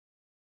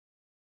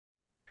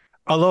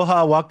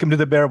Aloha, welcome to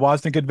the Bear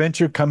Woznick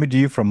Adventure, coming to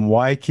you from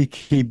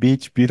Waikiki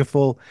Beach.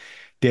 Beautiful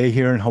day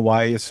here in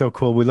Hawaii. It's so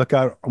cool. We look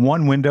out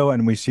one window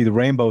and we see the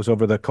rainbows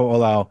over the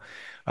Ko'olau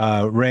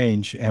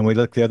range, and we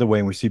look the other way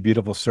and we see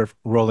beautiful surf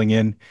rolling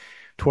in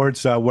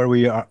towards where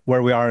we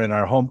are in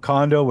our home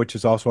condo, which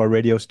is also our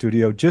radio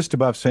studio, just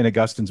above St.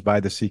 Augustine's by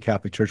the Sea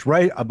Catholic Church,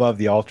 right above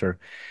the altar.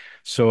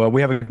 So we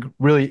have a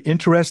really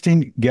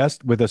interesting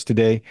guest with us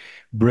today,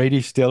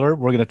 Brady Stiller.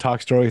 We're going to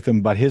talk story with him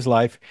about his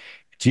life.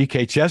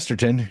 G.K.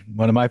 Chesterton,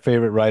 one of my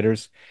favorite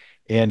writers,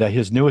 and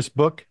his newest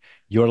book,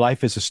 Your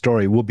Life is a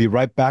Story. We'll be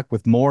right back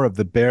with more of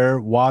the Bear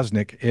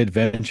Woznick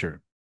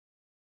adventure.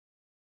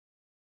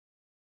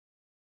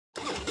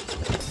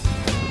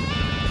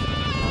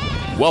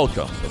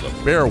 Welcome to the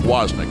Bear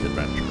Woznick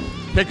Adventure.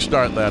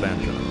 Kickstart that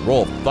engine and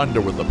roll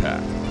thunder with the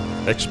pack.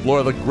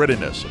 Explore the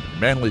grittiness of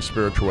manly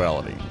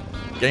spirituality.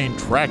 Gain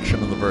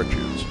traction in the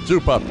virtues.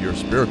 Soup up your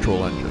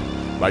spiritual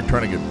engine by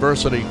turning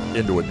adversity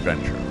into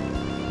adventure.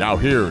 Now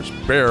here's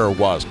Bear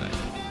Woznick.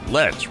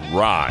 Let's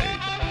ride.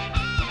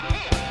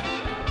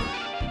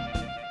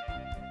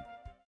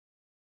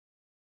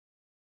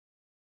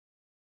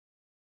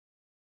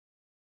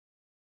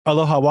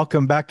 Aloha,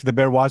 welcome back to the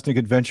Bear Woznick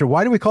Adventure.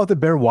 Why do we call it the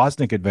Bear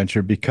Woznick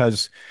Adventure?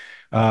 Because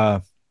uh,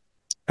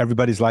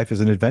 everybody's life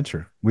is an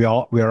adventure. We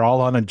are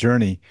all on a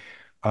journey.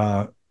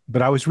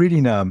 But I was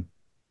reading I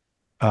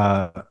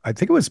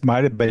think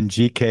might have been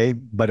GK,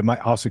 but it might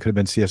also could have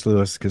been C.S.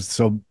 Lewis because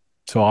so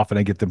often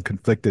I get them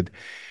conflicted.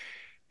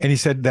 And he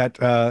said that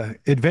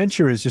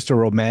adventure is just a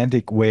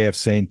romantic way of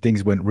saying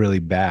things went really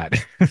bad.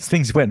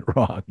 Things went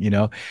wrong.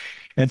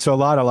 And so a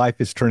lot of life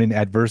is turning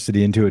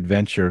adversity into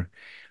adventure.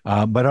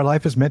 But our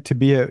life is meant to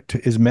be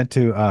is meant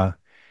to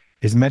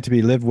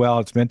be lived well.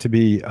 It's meant to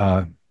be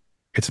a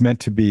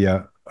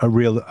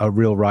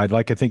real ride.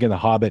 Like I think in The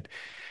Hobbit,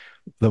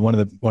 one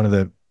of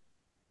the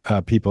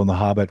people in The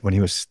Hobbit, when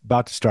he was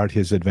about to start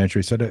his adventure,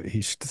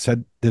 he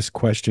said this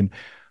question: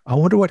 "I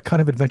wonder what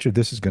kind of adventure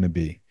this is going to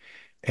be."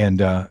 And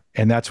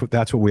that's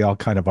what we all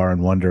kind of are in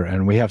wonder.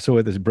 And we have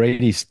with us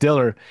Brady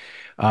Stiller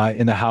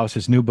in the house.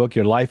 His new book,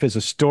 Your Life is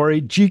a Story,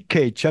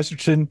 G.K.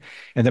 Chesterton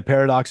and the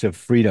Paradox of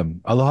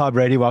Freedom. Aloha,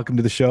 Brady. Welcome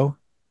to the show.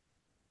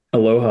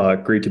 Aloha,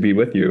 great to be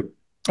with you.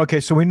 Okay,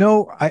 so we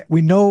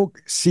know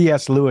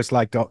C.S. Lewis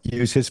liked to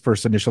use his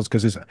first initials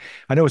because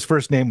I know his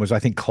first name was, I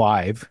think,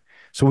 Clive.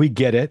 So we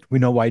get it. We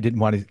know why he didn't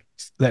want to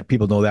let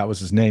people know that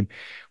was his name.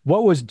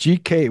 What was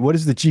GK? What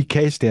does the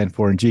GK stand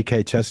for in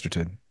G.K.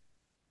 Chesterton?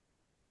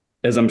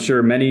 As I'm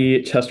sure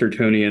many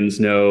Chestertonians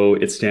know,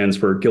 it stands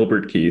for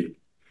Gilbert Keith.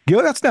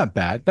 Gil, that's not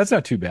bad. That's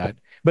not too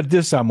bad. But it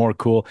does sound more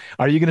cool.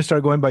 Are you going to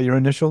start going by your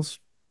initials?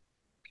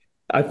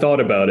 I thought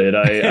about it.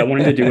 I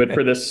wanted to do it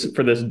for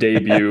this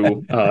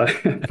debut,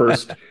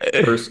 first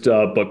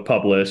book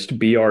published,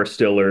 B.R.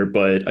 Stiller,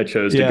 but I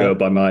chose to Yeah. go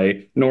by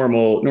my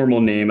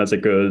normal name as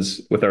it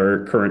goes with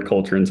our current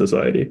culture and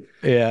society.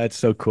 Yeah, it's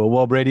so cool.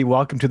 Well, Brady,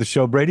 welcome to the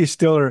show. Brady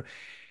Stiller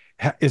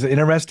is an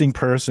interesting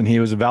person. He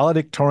was a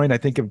valedictorian, I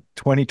think, of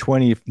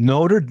 2020,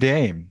 Notre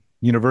Dame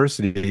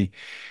University.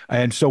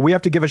 And so we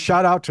have to give a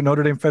shout out to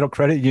Notre Dame Federal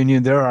Credit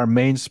Union. They're our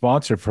main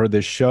sponsor for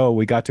this show.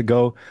 We got to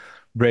go,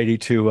 Brady,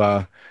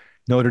 to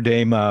Notre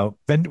Dame.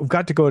 Then we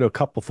got to go to a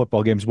couple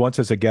football games, once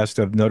as a guest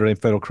of Notre Dame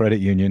Federal Credit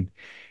Union.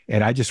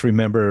 And I just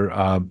remember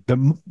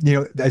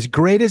as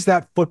great as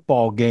that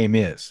football game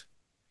is,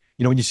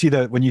 when you see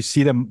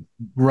them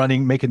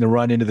making the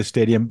run into the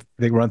stadium,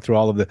 they run through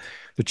all of the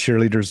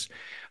cheerleaders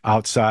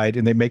outside,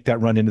 and they make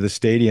that run into the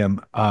stadium.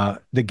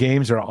 The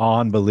games are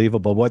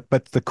unbelievable.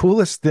 But the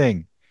coolest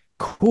thing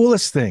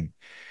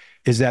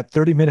is that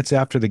 30 minutes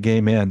after the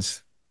game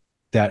ends,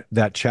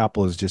 that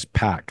chapel is just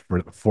packed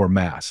for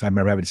mass. I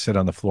remember having to sit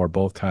on the floor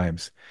both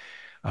times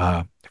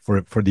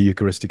for the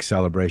Eucharistic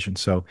celebration.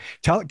 So,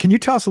 can you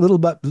tell us a little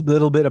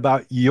bit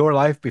about your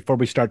life before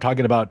we start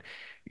talking about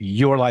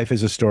Your Life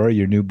is a Story,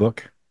 your new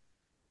book?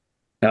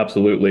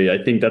 Absolutely.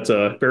 I think that's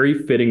a very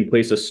fitting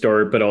place to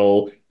start, but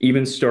I'll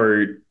even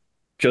start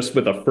just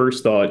with a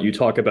first thought. You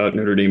talk about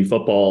Notre Dame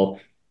football.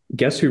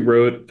 Guess who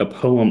wrote a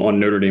poem on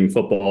Notre Dame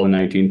football in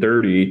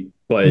 1930?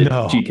 But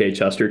No. G.K.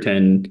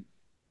 Chesterton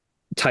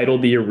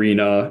titled the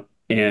arena.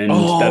 And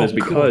that is Oh,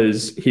 cool.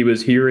 because he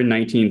was here in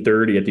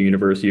 1930 at the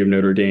University of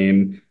Notre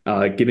Dame,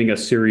 giving a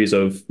series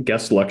of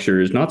guest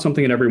lectures, not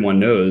something that everyone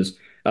knows.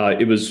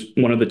 It was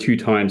one of the two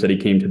times that he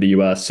came to the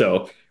US.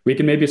 So we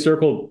can maybe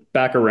circle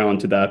back around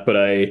to that, but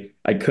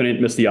I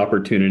couldn't miss the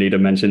opportunity to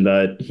mention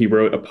that he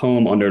wrote a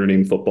poem on Notre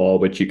Dame football,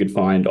 which you could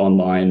find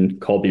online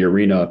called The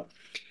Arena.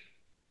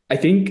 I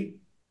think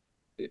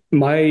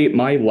my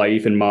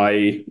life and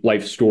my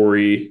life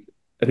story,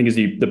 I think, is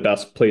the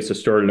best place to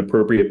start, an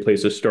appropriate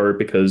place to start,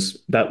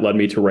 because that led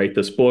me to write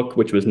this book,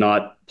 which was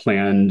not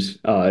planned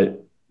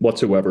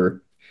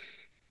whatsoever.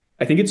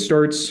 I think it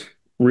starts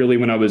really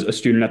when I was a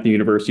student at the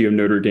University of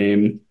Notre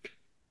Dame.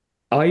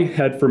 I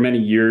had for many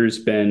years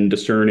been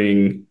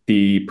discerning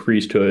the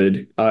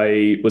priesthood.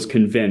 I was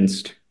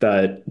convinced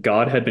that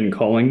God had been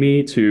calling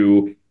me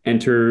to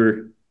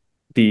enter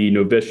the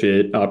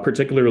novitiate.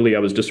 Particularly, I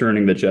was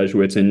discerning the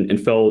Jesuits and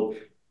felt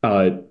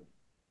uh,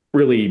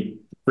 really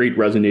great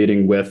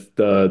resonating with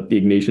the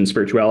Ignatian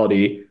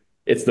spirituality.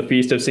 It's the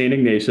feast of Saint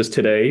Ignatius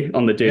today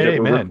on the day that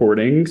we're Amen.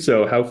 recording,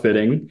 so how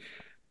fitting.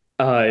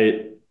 Uh,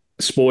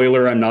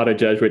 Spoiler, I'm not a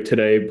Jesuit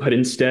today, but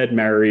instead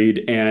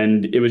married.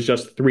 And it was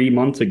just 3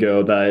 months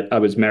ago that I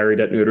was married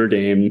at Notre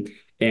Dame.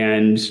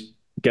 And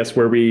guess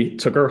where we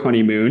took our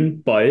honeymoon?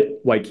 But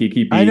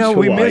Waikiki I know Beach,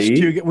 we missed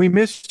Hawaii. you. We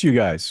missed you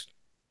guys.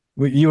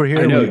 You were I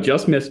here. know, We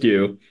just missed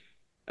you.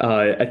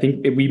 I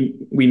think we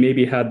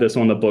maybe had this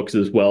on the books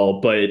as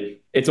well, but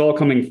it's all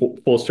coming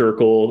full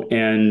circle.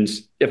 And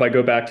if I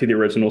go back to the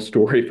original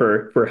story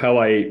for how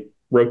I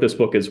wrote this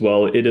book as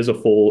well, it is a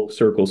full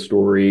circle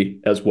story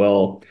as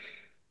well.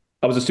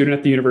 I was a student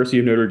at the University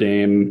of Notre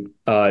Dame,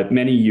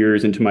 many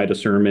years into my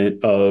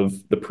discernment of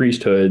the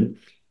priesthood.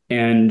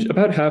 And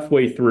about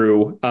halfway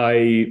through,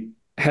 I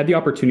had the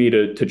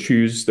opportunity to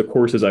choose the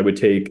courses I would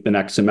take the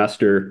next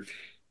semester.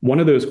 One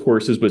of those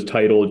courses was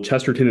titled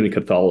Chesterton and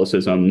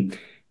Catholicism.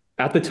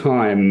 At the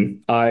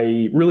time,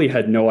 I really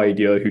had no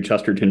idea who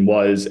Chesterton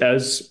was,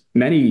 as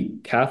many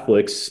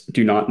Catholics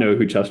do not know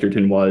who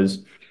Chesterton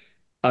was.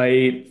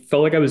 I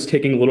felt like I was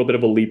taking a little bit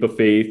of a leap of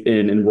faith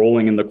in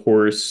enrolling in the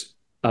course.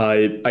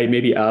 I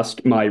maybe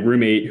asked my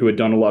roommate, who had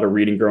done a lot of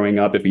reading growing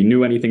up, if he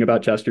knew anything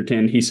about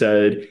Chesterton. He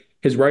said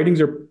his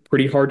writings are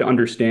pretty hard to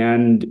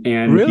understand,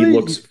 and he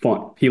looks really.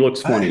 fun. He looks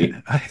funny.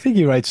 I think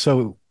he writes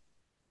so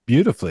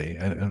beautifully,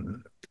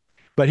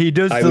 but he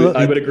does.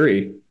 I would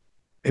agree,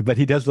 But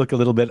he does look a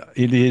little bit.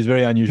 He is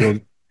very unusual.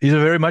 He's a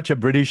very much a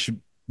British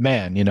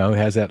man.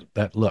 Has that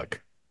look,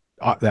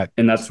 that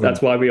and sort that's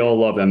of. why we all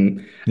love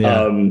him.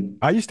 Yeah.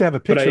 I used to have a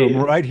But picture of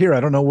him I right here. I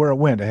don't know where it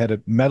went. I had a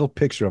metal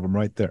picture of him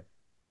right there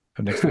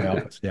next to my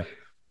office. Yeah.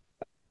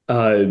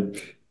 uh,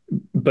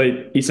 but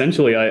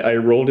essentially, I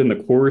enrolled in the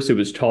course. It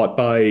was taught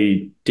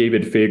by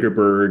David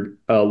Fagerberg,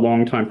 a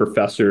longtime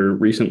professor,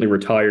 recently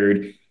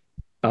retired.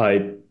 Uh,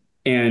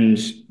 and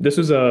this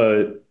was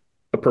a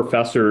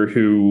professor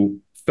who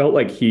felt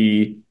like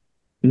he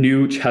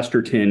knew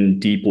Chesterton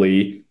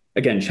deeply.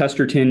 Again,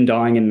 Chesterton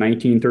dying in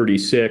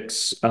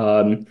 1936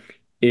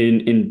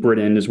 in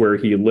Britain is where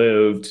he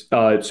lived.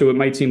 So it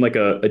might seem like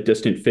a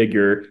distant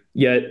figure.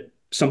 Yet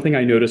something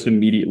I noticed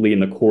immediately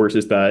in the course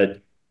is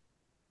that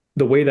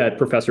the way that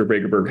Professor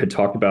Bragerberg had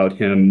talked about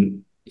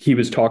him, he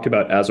was talked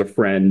about as a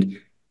friend.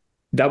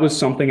 That was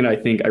something that I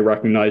think I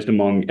recognized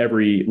among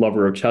every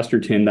lover of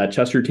Chesterton, that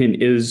Chesterton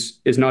is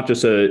not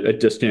just a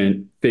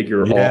distant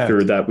figure author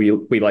Yes. that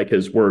we like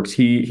his works.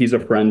 He's a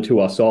friend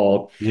to us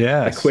all. I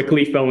Yes.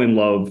 quickly fell in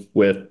love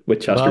with Love him.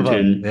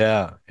 Chesterton.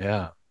 Yeah.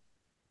 Yeah.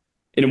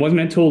 And it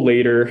wasn't until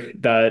later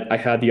that I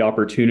had the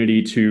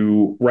opportunity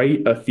to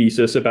write a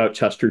thesis about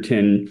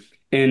Chesterton.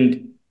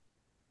 And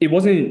it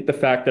wasn't the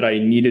fact that I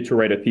needed to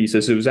write a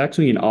thesis. It was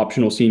actually an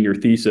optional senior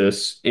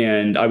thesis,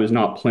 and I was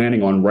not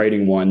planning on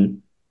writing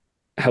one.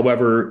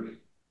 However,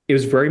 it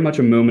was very much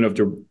a moment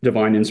of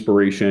divine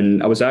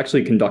inspiration. I was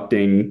actually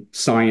conducting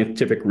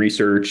scientific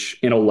research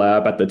in a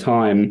lab at the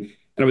time,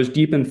 and I was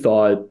deep in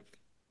thought.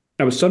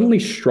 I was suddenly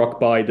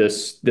struck by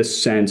this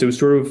sense. It was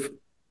sort of,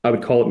 I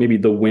would call it maybe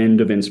the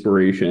wind of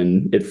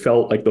inspiration. It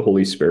felt like the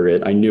Holy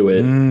Spirit. I knew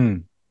it,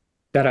 Mm.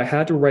 that I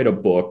had to write a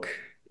book.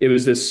 It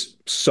was this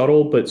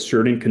subtle but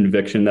certain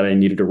conviction that I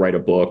needed to write a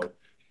book.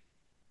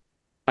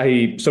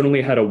 I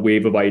suddenly had a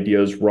wave of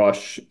ideas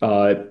rush.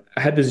 I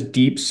had this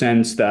deep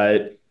sense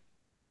that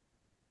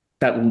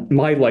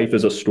my life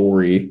is a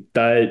story,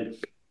 that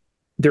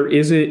there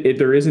is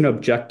an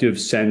objective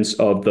sense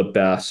of the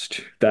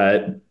best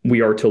that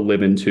we are to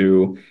live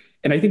into.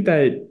 And I think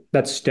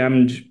that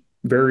stemmed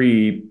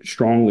very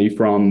strongly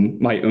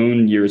from my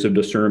own years of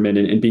discernment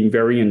and being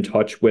very in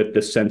touch with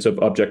the sense of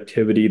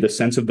objectivity, the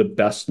sense of the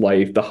best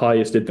life, the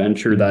highest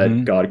adventure that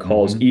Hmm. God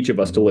calls Hmm. each of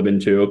us to Hmm. live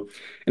into.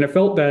 And I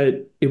felt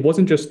that it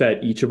wasn't just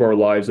that each of our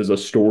lives is a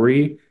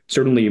story.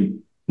 Certainly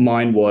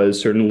mine was,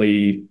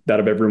 certainly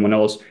that of everyone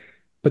else,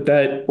 but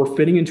that we're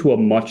fitting into a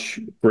much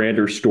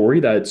grander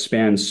story that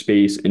spans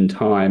space and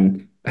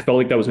time. I felt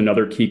like that was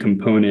another key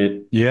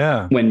component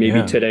Yeah. when maybe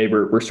Yeah. today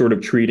we're sort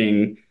of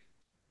treating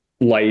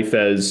life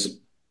as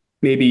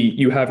maybe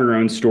you have your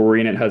own story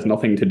and it has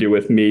nothing to do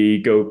with me.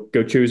 Go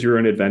choose your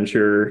own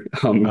adventure.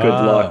 Good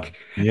luck.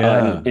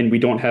 Yeah. And we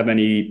don't have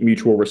any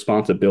mutual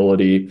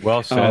responsibility.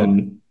 Well said.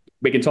 Um,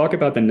 we can talk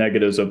about the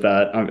negatives of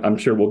that. I'm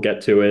sure we'll get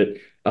to it.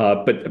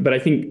 But I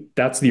think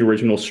that's the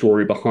original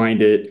story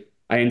behind it.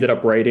 I ended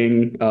up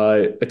writing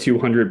a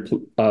 200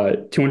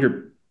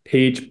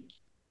 page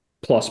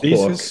plus book.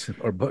 Thesis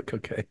or book?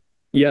 Okay.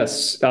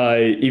 Yes,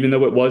 even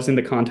though it was in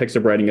the context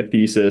of writing a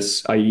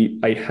thesis,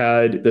 I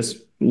had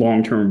this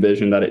long-term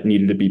vision that it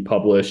needed to be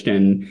published.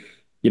 And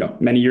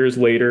many years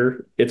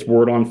later, it's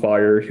Word on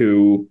Fire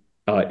who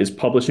is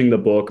publishing the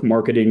book,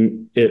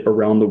 marketing it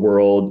around the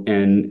world,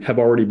 and have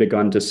already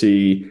begun to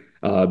see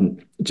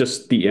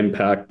just the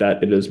impact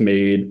that it has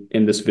made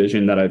in this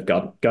vision that I've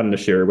gotten to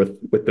share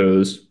with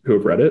those who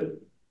have read it.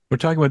 We're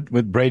talking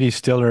with Brady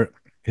Stiller,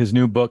 his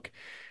new book.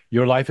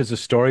 Your life is a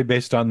story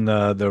based on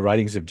the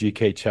writings of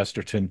G.K.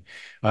 Chesterton.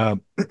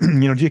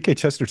 G.K.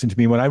 Chesterton to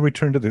me, when I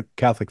returned to the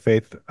Catholic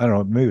faith, I don't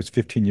know, maybe it was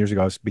 15 years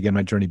ago, I began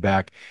my journey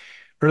back.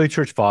 Early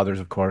church fathers,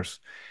 of course.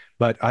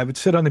 But I would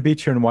sit on the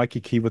beach here in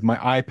Waikiki with my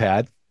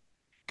iPad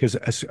because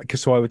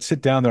so I would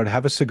sit down there and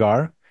have a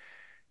cigar,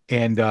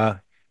 and I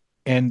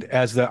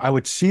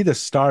would see the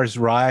stars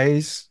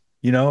rise.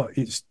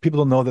 People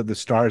don't know that the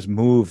stars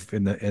move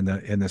in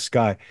the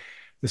sky.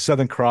 The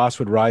Southern Cross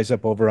would rise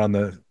up over on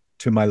the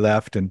to my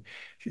left, and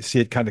you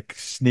see it kind of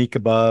sneak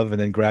above and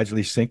then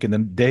gradually sink, and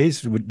then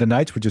the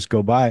nights would just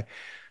go by.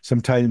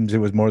 Sometimes it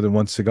was more than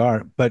one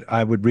cigar, but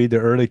I would read the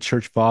early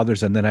church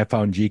fathers, and then I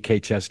found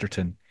G.K.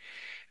 Chesterton,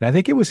 and I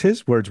think it was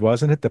his words,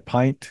 wasn't it?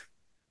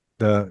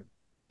 The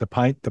the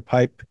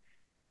pipe,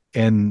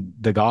 and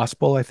the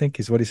gospel, I think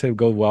is what he said,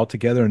 go well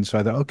together. And so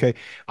I thought, okay,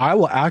 I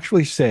will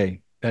actually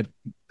say that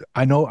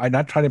I know I'm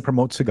not trying to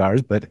promote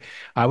cigars, but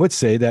I would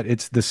say that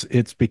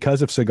it's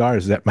because of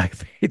cigars that my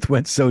faith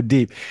went so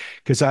deep.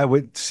 Because I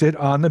would sit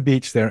on the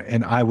beach there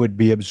and I would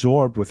be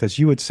absorbed with, as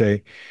you would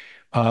say,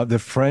 the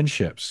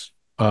friendships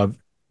of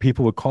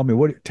people would call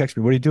me, text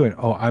me, what are you doing?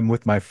 Oh, I'm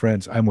with my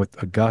friends. I'm with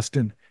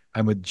Augustine.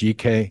 I'm with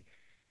GK.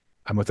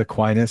 I'm with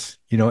Aquinas,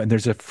 and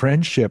there's a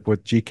friendship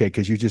with GK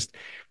because he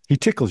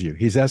tickles you.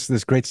 He has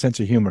this great sense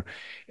of humor.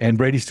 And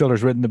Brady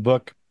Stiller's written the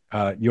book,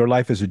 Your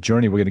Life is a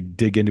Journey. We're going to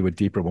dig into it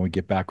deeper when we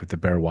get back with the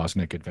Bear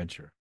Woznick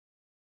adventure.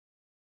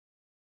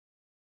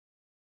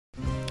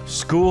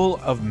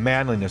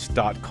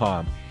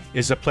 Schoolofmanliness.com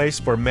is a place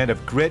for men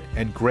of grit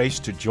and grace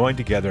to join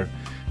together,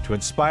 to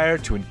inspire,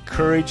 to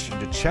encourage, and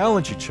to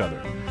challenge each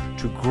other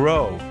to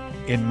grow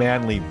in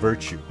manly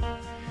virtue.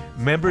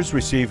 Members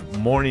receive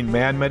morning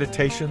man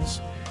meditations,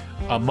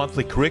 a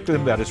monthly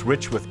curriculum that is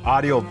rich with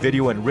audio,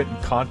 video, and written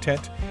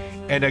content,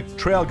 and a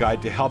trail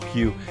guide to help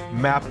you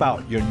map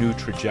out your new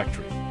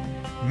trajectory.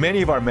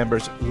 Many of our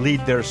members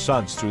lead their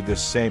sons through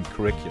this same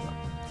curriculum.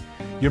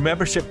 Your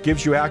membership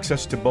gives you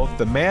access to both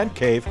the Man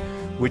Cave,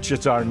 which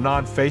is our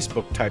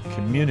non-Facebook type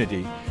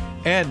community,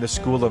 and the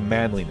School of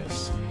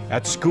Manliness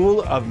at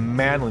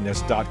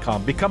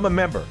schoolofmanliness.com. Become a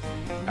member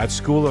at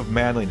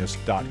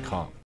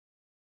schoolofmanliness.com.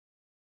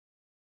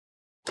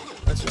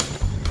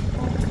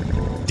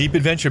 Deep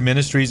Adventure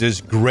Ministries is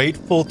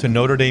grateful to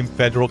Notre Dame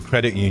Federal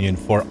Credit Union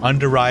for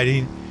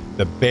underwriting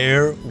the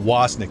Bear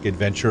Woznick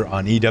adventure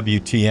on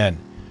EWTN.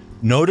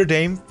 Notre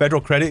Dame Federal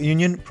Credit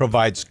Union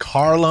provides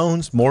car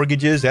loans,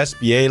 mortgages,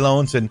 SBA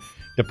loans, and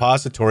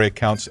depository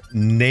accounts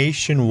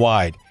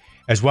nationwide,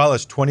 as well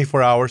as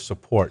 24-hour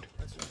support.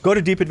 Go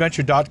to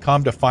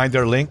deepadventure.com to find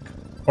their link,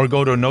 or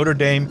go to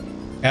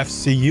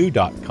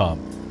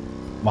NotreDameFCU.com.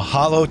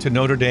 Mahalo to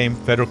Notre Dame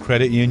Federal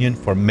Credit Union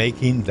for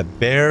making the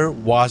Bear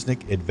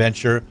Woznick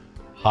adventure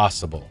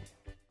possible.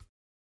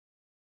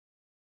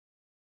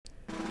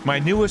 My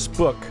newest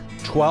book,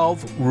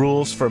 12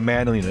 Rules for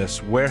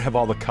Manliness, Where Have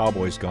All the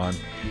Cowboys Gone?,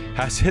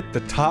 has hit the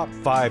top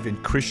 5 in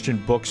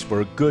Christian books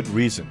for a good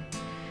reason.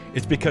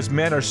 It's because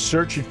men are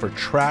searching for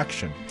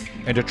traction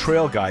and a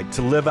trail guide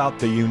to live out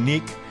the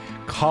unique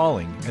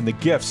calling and the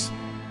gifts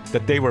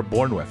that they were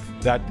born with,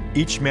 that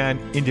each man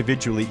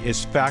individually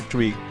is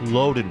factory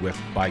loaded with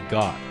by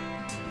God.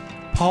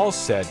 Paul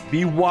said,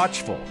 be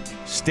watchful,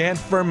 stand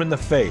firm in the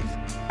faith,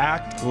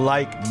 act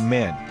like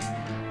men,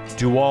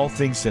 do all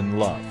things in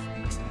love.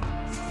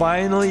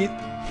 Finally,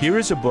 here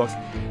is a book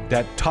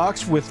that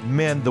talks with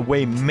men the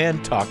way men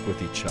talk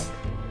with each other.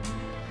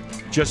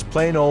 Just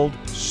plain old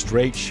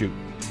straight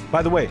shooting.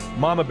 By the way,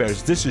 Mama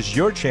Bears, this is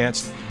your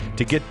chance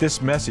to get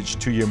this message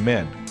to your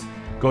men.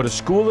 Go to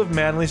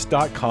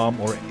schoolofmanliness.com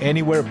or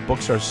anywhere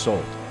books are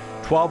sold.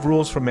 12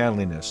 Rules for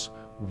Manliness.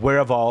 Where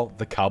have all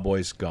the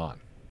cowboys gone?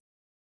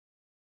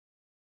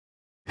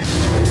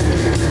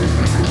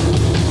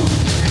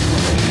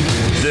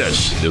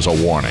 This is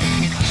a warning.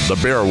 The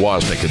Bear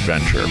Woznick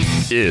adventure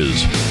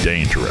is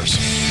dangerous.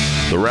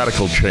 The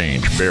radical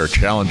change Bear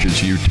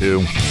challenges you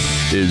to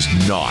is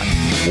not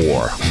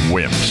for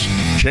wimps.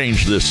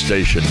 Change this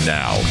station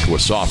now to a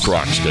soft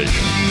rock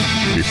station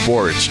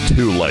before it's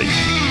too late.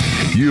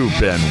 You've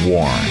been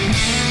warned.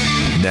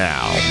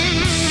 Now,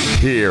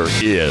 here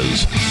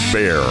is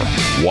Bear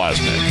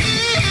Woznick.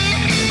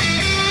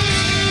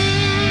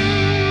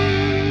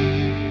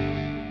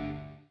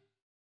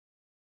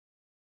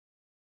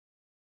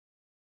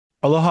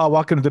 Aloha,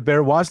 welcome to the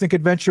Bear Woznick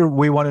adventure.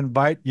 We want to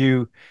invite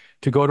you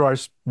to go to our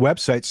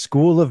website,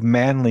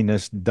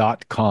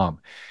 schoolofmanliness.com.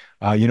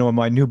 In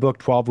my new book,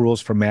 12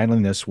 Rules for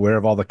Manliness, Where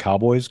Have All the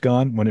Cowboys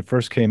Gone? When it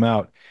first came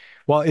out,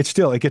 well, it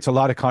gets a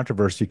lot of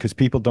controversy because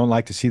people don't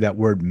like to see that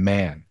word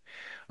man.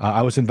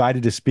 I was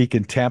invited to speak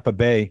in Tampa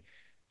Bay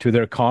to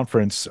their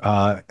conference. It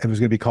was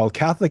going to be called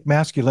Catholic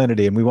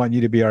Masculinity, and we want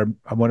you to be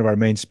one of our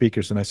main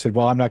speakers. And I said,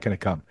 well, I'm not going to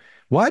come.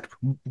 What?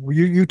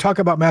 You talk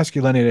about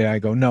masculinity? I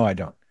go, no, I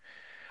don't.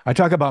 I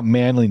talk about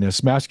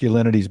manliness.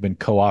 Masculinity has been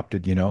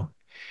co-opted, 20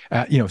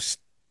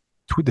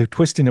 the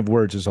twisting of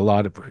words is a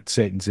lot of what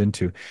Satan's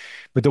into.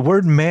 But the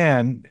word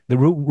man, the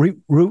root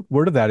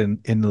word of that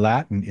in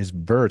Latin is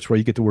virts, where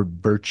you get the word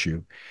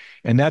virtue.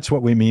 And that's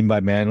what we mean by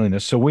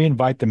manliness. So we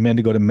invite the men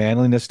to go to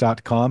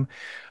manliness.com.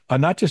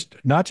 Not just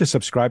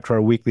subscribe to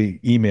our weekly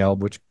email,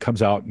 which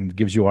comes out and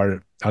gives you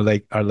our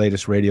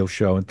latest radio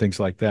show and things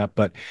like that,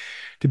 but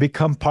to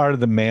become part of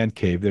the man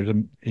cave.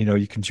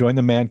 You can join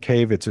the man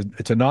cave. It's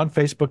a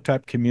non-Facebook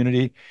type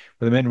community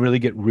where the men really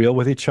get real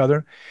with each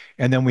other.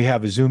 And then we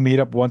have a Zoom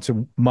meetup once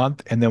a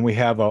month, and then we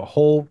have a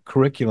whole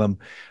curriculum,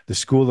 the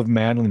School of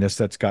Manliness,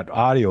 that's got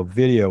audio,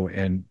 video,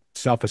 and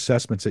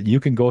self-assessments that you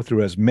can go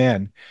through as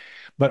men.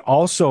 But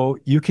also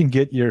you can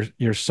get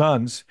your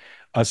sons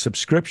a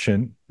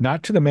subscription,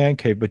 not to the man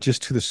cave, but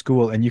just to the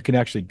school, and you can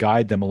actually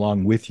guide them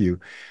along with you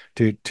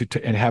to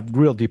and have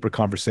real deeper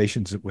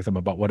conversations with them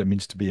about what it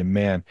means to be a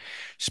man.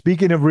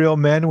 Speaking of real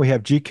men, we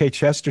have G.K.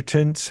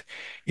 Chesterton's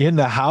in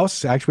the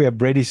house. Actually, we have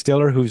Brady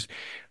Stiller, who's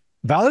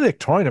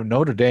valedictorian of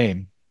Notre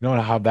Dame. I don't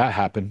know how that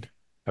happened.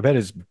 I bet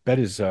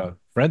his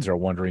friends are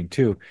wondering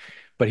too.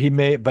 But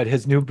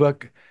his new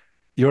book,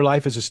 Your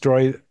Life is a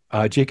Story,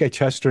 G.K.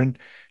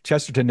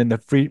 Chesterton and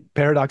the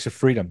paradox of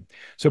freedom.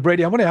 So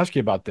Brady, I want to ask you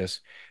about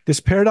this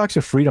paradox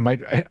of freedom.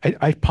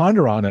 I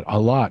ponder on it a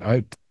lot.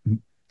 I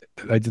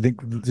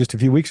think just a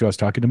few weeks ago I was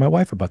talking to my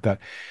wife about that.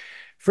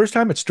 First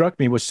time it struck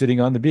me was sitting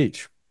on the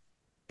beach,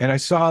 and I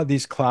saw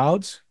these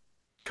clouds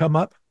come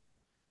up,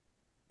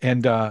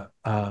 and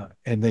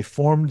they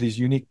formed these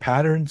unique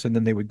patterns, and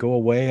then they would go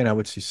away, and I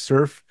would see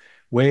surf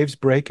waves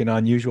break in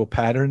unusual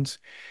patterns.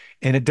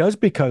 And it does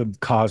become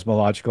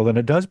cosmological, and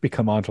it does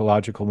become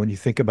ontological when you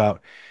think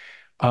about,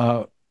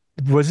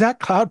 was that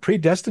cloud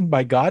predestined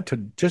by God to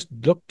just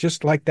look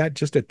just like that,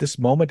 just at this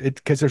moment?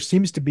 Because there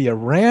seems to be a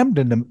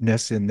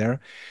randomness in there.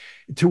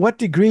 To what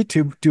degree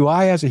do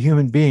I, as a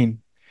human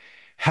being,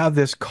 have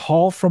this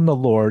call from the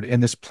Lord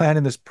and this plan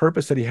and this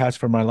purpose that he has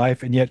for my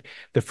life, and yet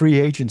the free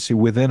agency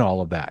within all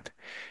of that?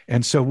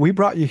 And so we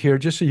brought you here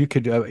just so you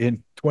could,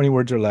 in 20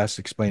 words or less,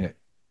 explain it.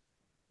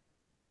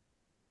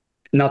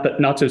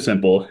 Not so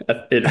simple.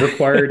 It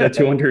required a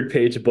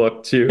 200-page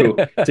book to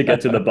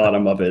get to the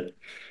bottom of it.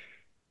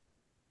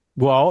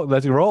 Well,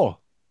 let's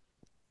roll.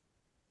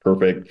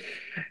 Perfect.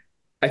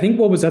 I think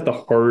what was at the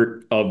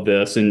heart of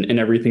this and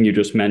everything you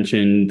just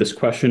mentioned, this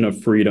question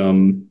of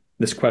freedom,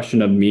 this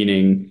question of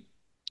meaning,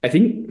 I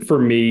think for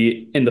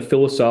me, in the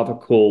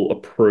philosophical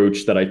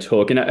approach that I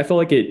took, and I felt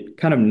like it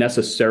kind of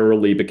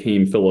necessarily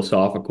became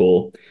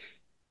philosophical,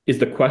 is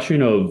the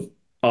question of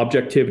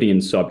objectivity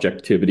and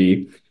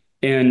subjectivity.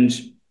 And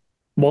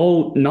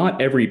while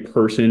not every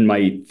person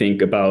might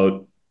think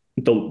about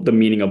the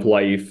meaning of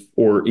life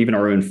or even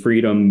our own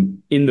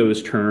freedom in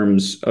those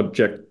terms,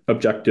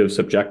 objective,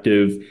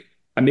 subjective,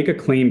 I make a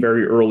claim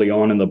very early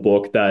on in the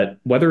book that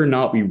whether or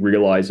not we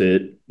realize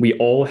it, we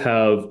all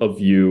have a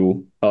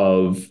view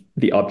of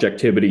the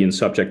objectivity and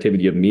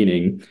subjectivity of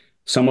meaning.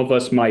 Some of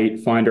us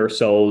might find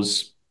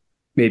ourselves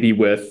maybe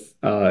with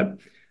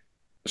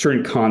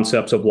certain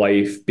concepts of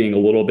life being a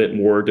little bit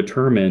more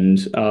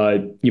determined.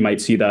 You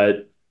might see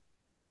that,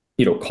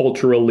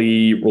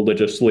 culturally,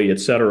 religiously,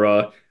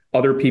 etc.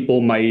 Other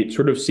people might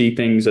sort of see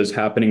things as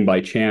happening by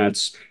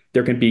chance.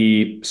 There can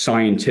be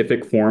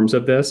scientific forms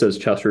of this, as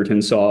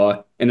Chesterton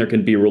saw, and there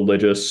can be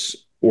religious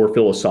or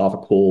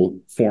philosophical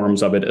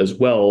forms of it as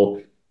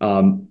well.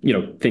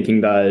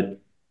 Thinking that,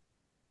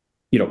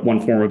 one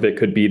form of it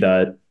could be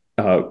that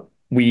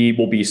we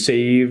will be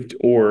saved,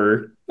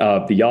 or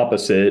the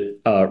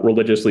opposite,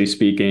 religiously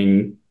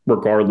speaking,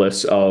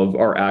 regardless of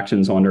our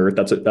actions on earth.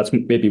 That's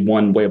maybe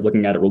one way of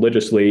looking at it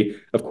religiously.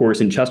 Of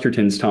course, in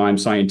Chesterton's time,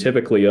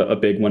 scientifically, a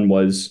big one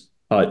was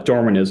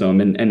Darwinism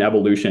and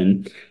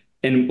evolution.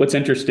 And what's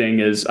interesting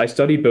is I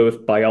studied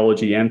both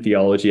biology and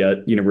theology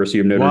at University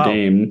of Notre Wow.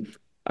 Dame.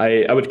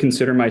 I would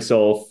consider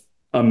myself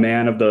a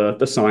man of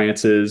the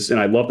sciences, and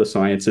I love the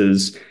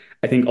sciences.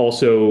 I think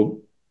also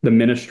the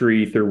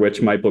ministry through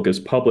which my book is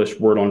published,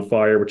 Word on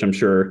Fire, which I'm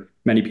sure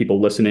many people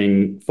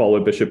listening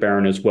follow Bishop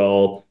Barron as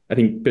well. I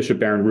think Bishop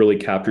Barron really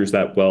captures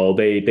that well.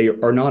 They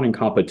are not in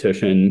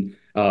competition.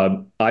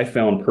 I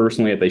found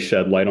personally that they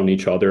shed light on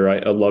each other.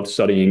 I love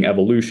studying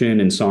evolution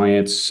and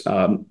science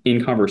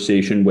in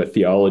conversation with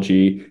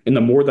theology. And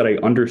the more that I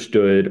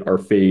understood our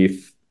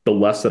faith, the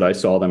less that I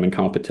saw them in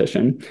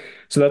competition.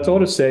 So that's all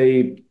to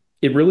say,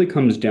 it really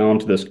comes down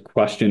to this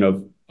question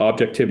of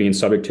objectivity and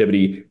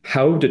subjectivity.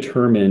 How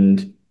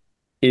determined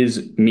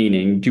is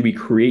meaning? Do we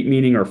create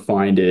meaning or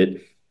find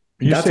it?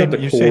 That's at the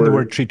You're saying the core.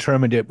 word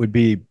determined, it would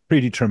be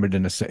predetermined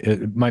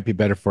it might be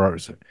better for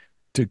ours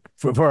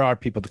for our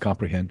people to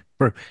comprehend,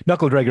 for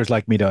knuckle draggers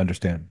like me to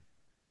understand.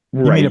 You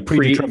mean a Right,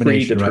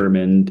 predetermination, right?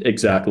 predetermined, Yeah.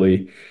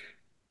 exactly.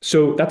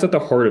 So that's at the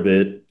heart of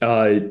it.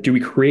 Do we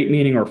create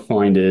meaning or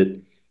find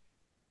it?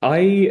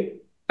 I,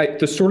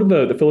 the sort of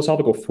the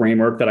philosophical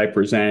framework that I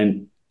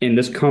present, and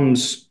this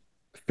comes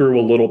through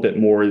a little bit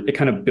more, it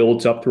kind of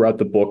builds up throughout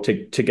the book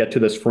to get to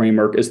this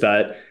framework, is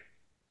that,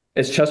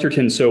 as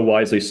Chesterton so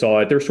wisely saw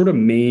it, there's sort of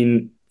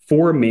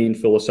four main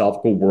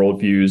philosophical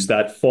worldviews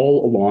that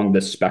fall along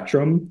this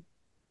spectrum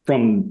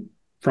from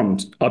from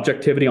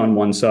objectivity on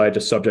one side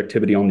to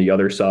subjectivity on the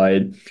other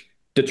side.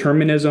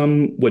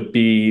 Determinism would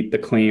be the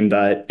claim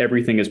that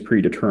everything is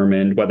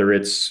predetermined, whether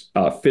it's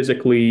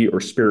physically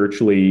or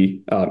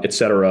spiritually,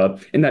 etc.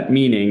 And that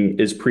meaning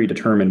is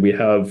predetermined. We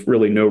have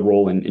really no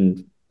role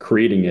in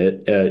creating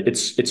it.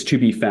 It's to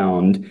be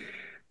found.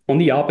 On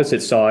the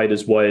opposite side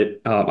is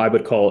what I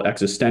would call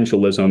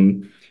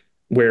existentialism,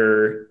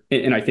 where,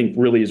 and I think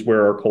really is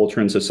where our culture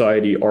and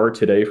society are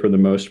today for the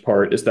most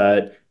part, is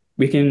that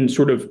we can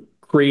sort of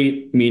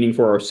create meaning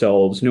for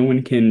ourselves. No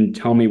one can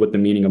tell me what the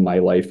meaning of my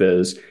life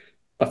is.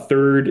 A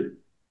third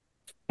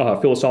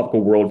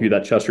philosophical worldview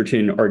that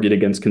Chesterton argued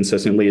against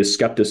consistently is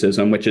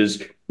skepticism, which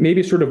is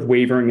maybe sort of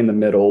wavering in the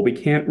middle. We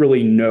can't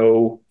really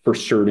know for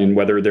certain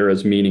whether there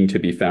is meaning to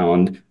be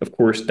found. Of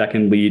course, that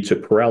can lead to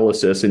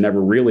paralysis and never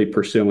really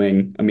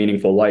pursuing a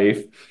meaningful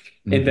life.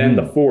 And then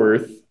the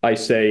fourth, I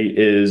say,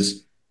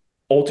 is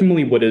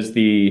ultimately what is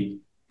the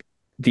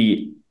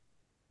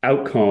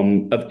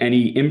outcome of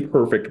any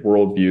imperfect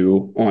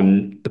worldview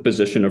on the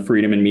position of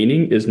freedom and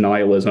meaning is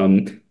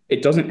nihilism.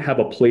 It doesn't have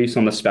a place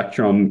on the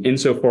spectrum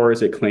insofar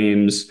as it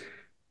claims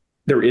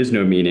there is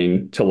no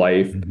meaning to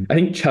life. I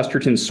think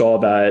Chesterton saw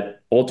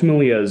that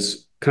ultimately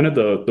as kind of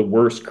the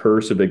worst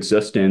curse of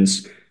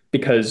existence,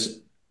 because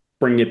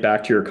bringing it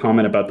back to your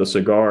comment about the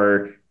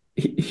cigar,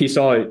 he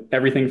saw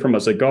everything from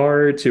a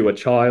cigar to a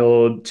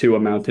child to a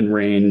mountain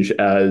range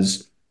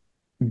as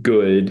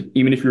good,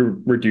 even if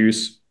you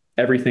reduce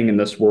everything in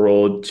this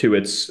world to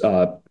its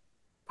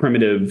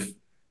primitive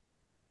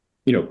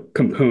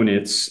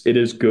components. It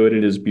is good,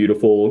 it is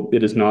beautiful,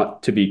 it is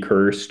not to be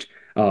cursed.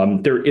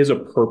 There is a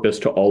purpose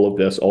to all of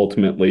this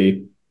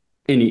ultimately.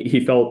 And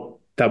he felt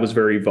that was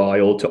very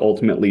vile to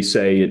ultimately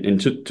say and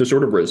to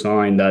sort of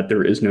resign that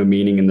there is no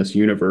meaning in this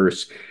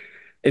universe.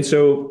 And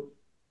so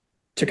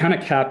to kind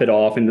of cap it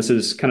off, and this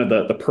is kind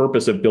of the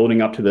purpose of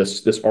building up to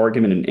this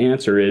argument and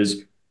answer,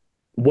 is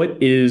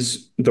what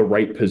is the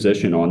right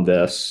position on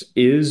this?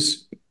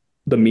 Is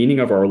the meaning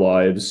of our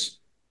lives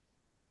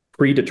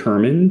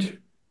predetermined?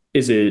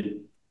 Is it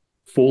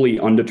fully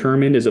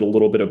undetermined? Is it a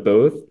little bit of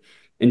both?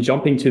 And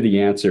jumping to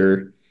the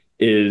answer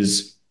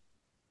is,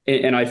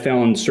 and I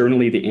found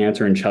certainly the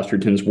answer in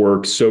Chesterton's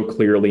work so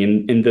clearly,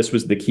 and this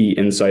was the key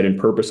insight and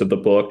purpose of the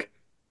book.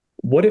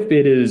 What if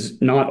it is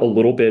not a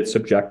little bit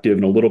subjective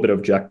and a little bit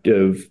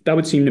objective? That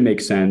would seem to make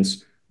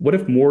sense. What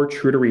if more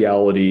true to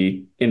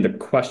reality in the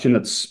question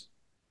that's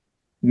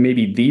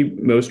maybe the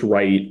most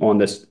right on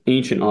this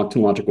ancient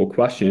ontological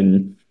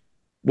question,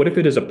 what if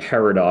it is a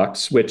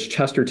paradox, which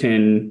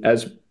Chesterton,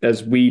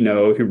 as we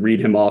know, who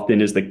read him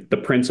often, is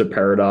the prince of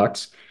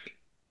paradox.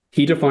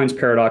 He defines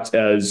paradox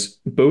as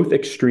both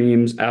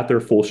extremes at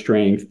their full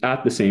strength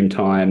at the same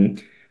time.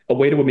 A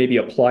way to maybe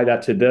apply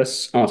that to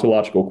this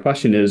ontological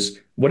question is,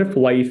 what if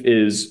life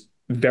is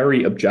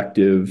very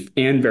objective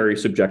and very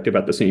subjective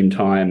at the same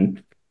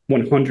time,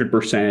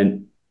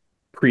 100%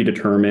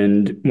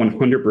 predetermined,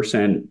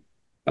 100%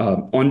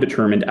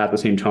 undetermined at the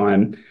same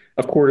time?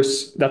 Of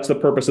course, that's the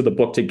purpose of the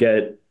book, to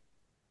get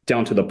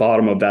down to the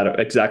bottom of that,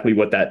 exactly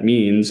what that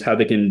means, how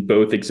they can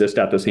both exist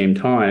at the same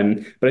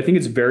time. But I think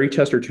it's very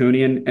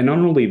Chestertonian. And not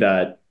only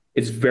that,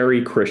 it's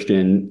very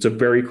Christian. It's a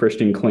very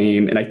Christian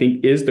claim. And I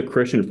think is the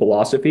Christian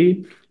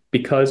philosophy,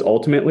 because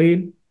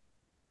ultimately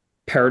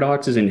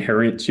paradox is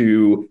inherent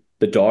to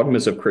the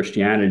dogmas of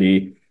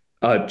Christianity.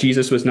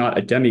 Jesus was not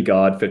a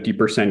demigod,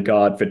 50%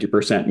 God,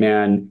 50%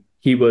 man.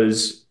 He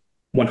was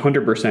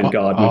 100%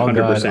 God, All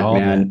 100% God,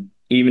 man,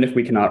 even if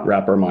we cannot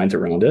wrap our minds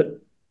around it.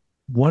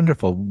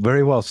 Wonderful.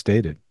 Very well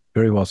stated.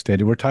 Very well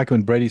stated. We're talking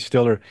with Brady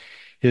Stiller,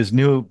 his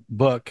new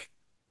book,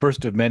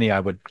 first of many, I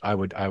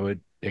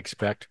would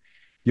expect.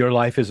 Your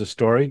Life is a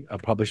Story,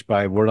 published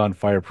by Word on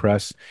Fire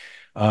Press.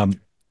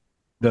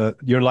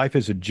 Your life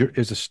is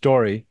a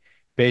story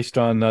based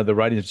on the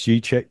writings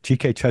of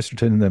G.K.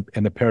 Chesterton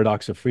and the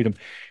paradox of freedom.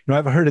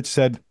 I've heard it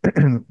said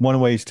one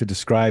way is to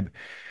describe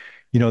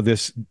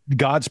this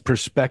God's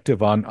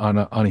perspective on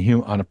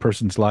a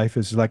person's life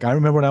is like, I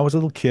remember when I was a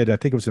little kid, I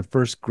think it was in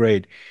first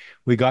grade,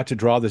 we got to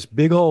draw this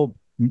big old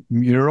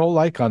mural,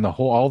 like on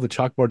all the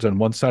chalkboards on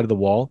one side of the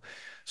wall,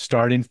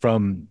 starting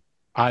from,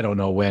 I don't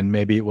know when,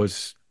 maybe it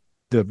was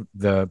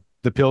the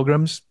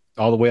Pilgrims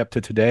all the way up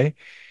to today.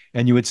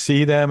 And you would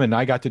see them, and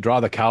I got to draw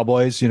the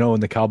Cowboys, when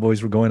the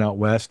Cowboys were going out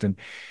west, and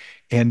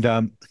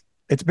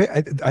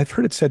I've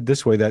heard it said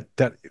this way,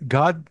 that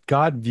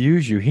God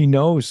views you, He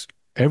knows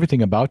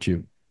everything about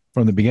you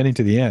from the beginning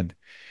to the end,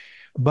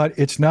 but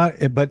it's not,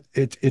 but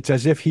it's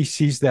as if He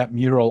sees that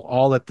mural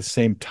all at the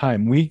same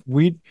time. We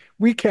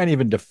can't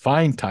even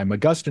define time.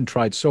 Augustine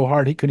tried so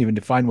hard, he couldn't even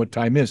define what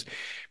time is,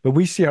 but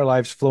we see our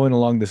lives flowing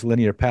along this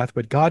linear path,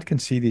 but God can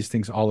see these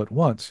things all at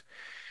once.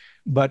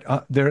 But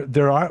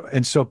there are,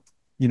 and so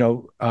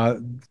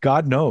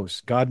God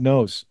knows.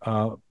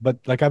 But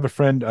like, I have a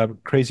friend,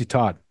 Crazy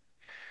Todd,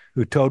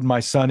 who towed my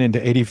son into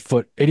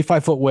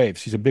 85-foot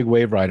waves. He's a big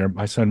wave rider.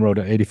 My son rode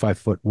an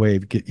 85-foot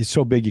wave. It's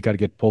so big, you got to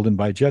get pulled in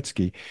by a jet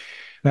ski.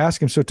 And I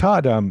asked him, so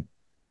Todd,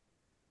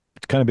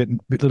 it's kind of a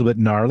little bit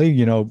gnarly,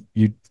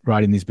 you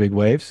riding these big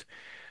waves.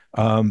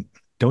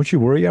 don't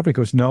you worry ever? He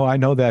goes, no, I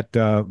know that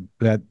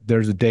that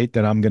there's a date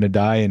that I'm going to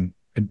die, and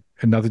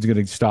nothing's going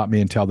to stop me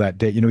until that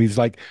date. He's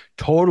like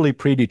totally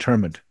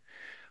predetermined.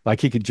 Like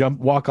he could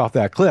walk off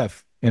that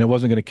cliff, and it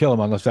wasn't going to kill him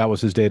unless that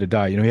was his day to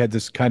die. He had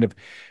this kind of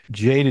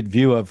jaded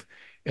view of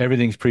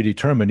everything's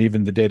predetermined,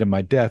 even the date of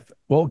my death.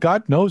 Well,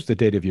 God knows the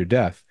date of your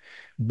death,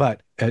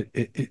 but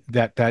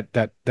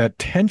that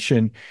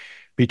tension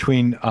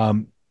between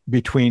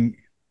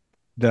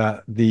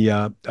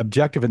the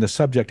objective and the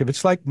subjective,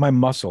 it's like my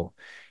muscle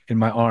in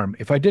my arm.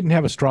 If I didn't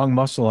have a strong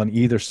muscle on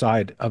either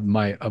side of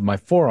my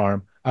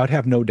forearm, I would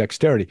have no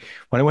dexterity.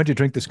 When I went to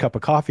drink this cup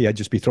of coffee, I'd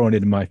just be throwing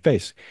it in my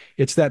face.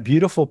 It's that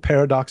beautiful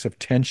paradox of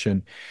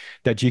tension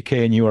that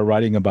GK and you are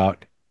writing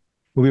about.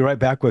 We'll be right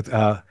back with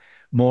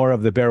more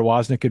of the Bear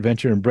Woznick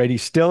adventure and Brady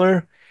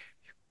Stiller,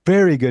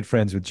 very good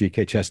friends with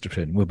GK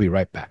Chesterton. We'll be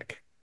right back.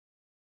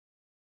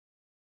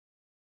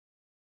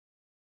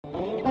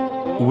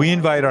 We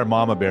invite our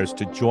mama bears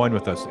to join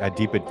with us at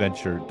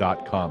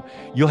deepadventure.com.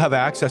 You'll have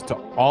access to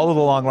all of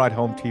the Long Ride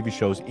Home TV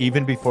shows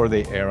even before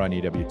they air on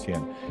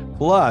EWTN,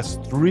 plus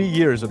 3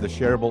 years of the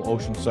shareable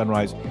Ocean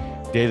Sunrise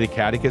Daily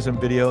Catechism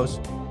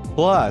videos,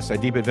 plus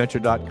at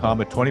deepadventure.com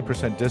a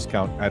 20%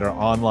 discount at our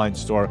online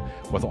store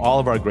with all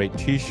of our great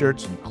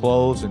t-shirts and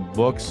clothes and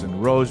books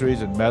and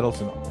rosaries and medals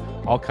and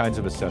all kinds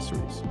of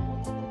accessories.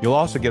 You'll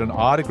also get an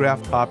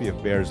autographed copy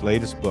of Bear's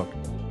latest book,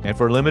 and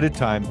for a limited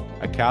time,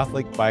 a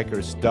Catholic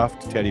biker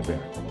stuffed teddy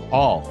bear,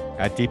 all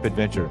at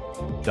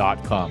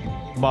deepadventure.com.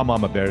 Come on,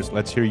 Mama Bears,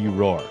 let's hear you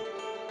roar.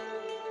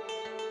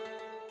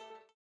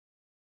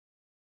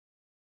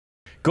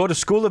 Go to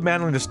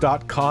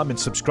schoolofmanliness.com and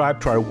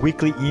subscribe to our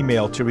weekly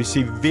email to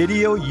receive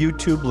video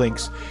YouTube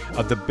links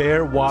of the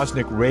Bear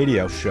Woznick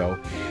radio show,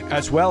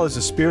 as well as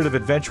the Spirit of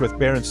Adventure with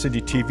Bear and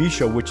Cindy TV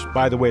show, which,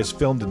 by the way, is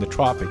filmed in the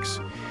tropics,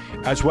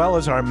 as well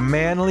as our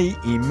manly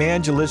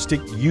evangelistic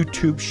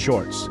YouTube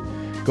shorts.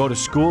 Go to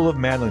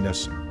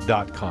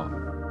schoolofmanliness.com.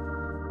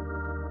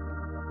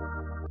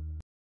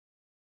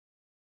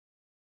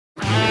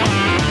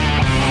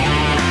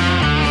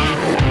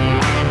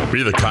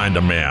 Be the kind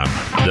of man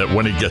that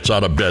when he gets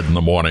out of bed in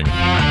the morning,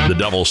 the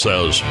devil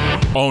says,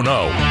 "Oh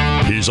no,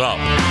 he's up."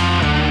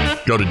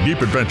 Go to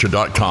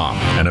deepadventure.com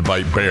and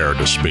invite Bear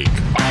to speak.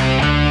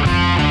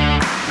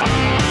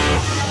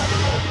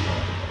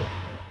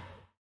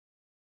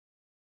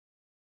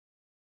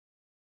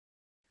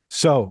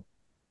 So,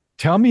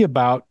 tell me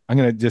about, I'm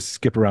going to just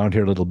skip around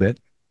here a little bit.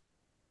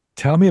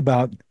 Tell me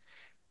about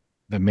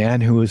the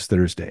man who was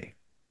Thursday.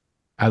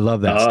 I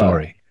love that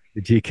story,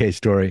 the GK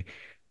story.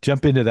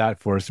 Jump into that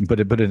for us and put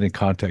it in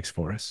context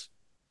for us.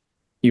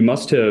 You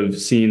must have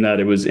seen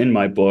that it was in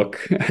my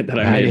book that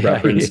I made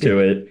reference to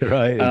it.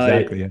 Right,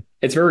 exactly.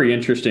 It's very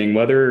interesting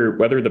whether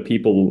the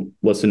people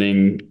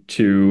listening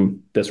to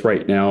this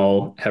right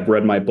now have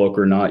read my book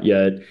or not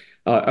yet.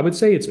 I would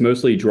say it's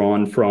mostly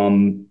drawn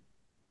from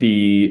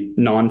the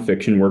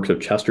nonfiction works of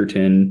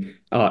Chesterton.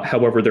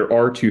 However, there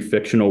are two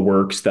fictional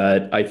works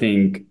that I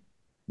think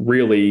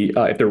really,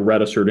 if they're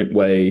read a certain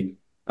way,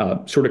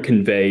 sort of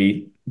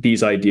convey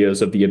these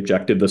ideas of the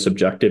objective, the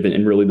subjective,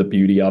 and really the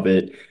beauty of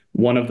it.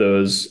 One of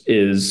those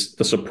is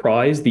The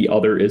Surprise. The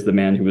other is The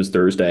Man Who Was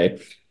Thursday.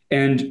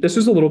 And this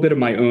is a little bit of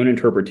my own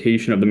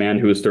interpretation of The Man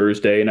Who Was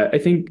Thursday. And I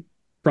think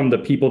from the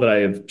people that I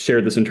have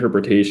shared this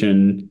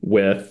interpretation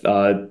with,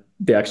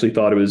 they actually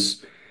thought it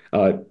was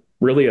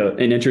really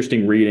an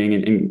interesting reading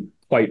and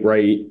quite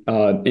right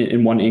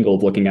in one angle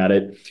of looking at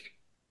it.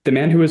 The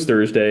Man Who Was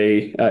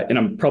Thursday, and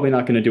I'm probably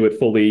not going to do it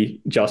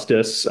fully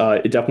justice.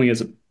 It definitely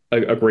is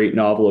a great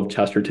novel of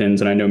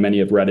Chesterton's, and I know many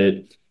have read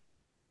it.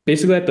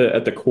 Basically,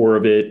 at the core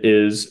of it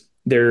is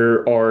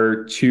there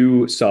are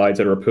two sides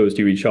that are opposed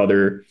to each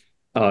other.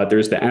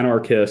 There's the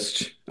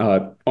anarchist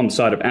on the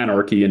side of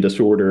anarchy and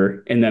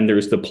disorder, and then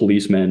there's the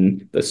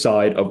policeman, the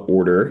side of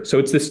order. So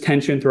it's this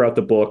tension throughout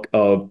the book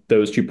of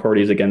those two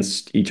parties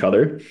against each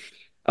other.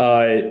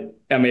 Am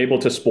I able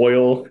to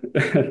spoil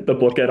the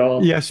book at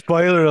all? Yeah,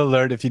 spoiler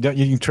alert. If you don't,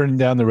 you can turn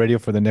down the radio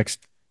for the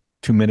next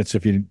 2 minutes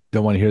if you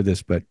don't want to hear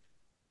this, but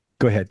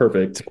go ahead.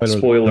 Perfect.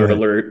 Spoiler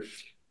alert.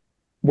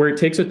 Where it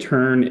takes a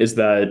turn is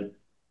that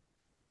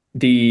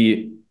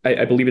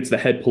I believe it's the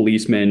head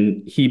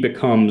policeman. He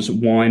becomes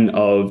one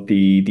of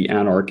the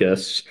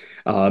anarchists,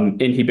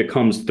 and he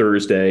becomes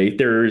Thursday.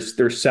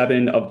 There's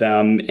 7 of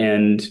them,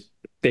 and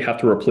they have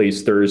to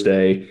replace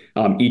Thursday.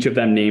 Each of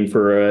them named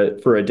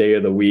for a day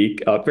of the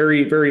week.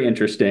 Very, very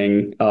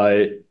interesting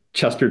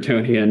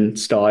Chestertonian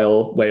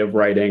style way of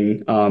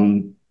writing.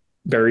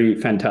 Very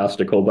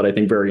fantastical, but I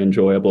think very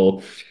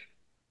enjoyable.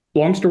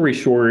 Long story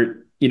short,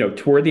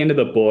 toward the end of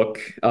the book,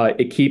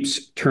 it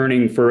keeps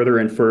turning further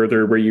and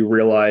further where you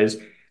realize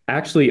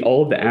actually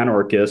all of the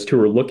anarchists who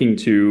are looking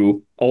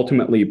to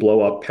ultimately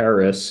blow up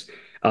Paris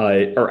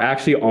are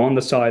actually on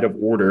the side of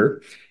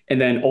order. And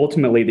then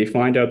ultimately they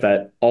find out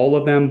that all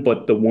of them,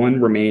 but the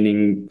one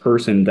remaining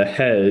person, the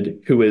head,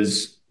 who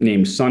is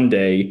named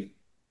Sunday,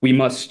 we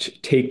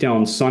must take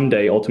down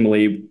Sunday.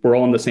 Ultimately, we're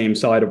all on the same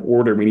side of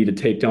order. We need to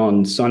take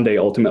down Sunday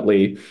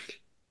ultimately.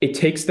 it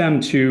takes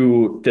them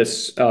to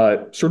this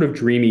sort of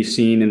dreamy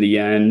scene in the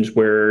end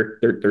where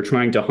they're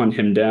trying to hunt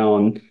him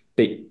down.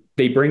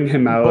 They bring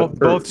him out,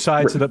 Both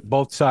sides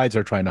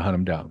are trying to hunt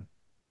him down.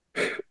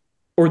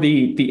 or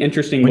the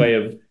interesting way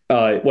When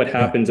of what yeah.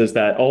 happens is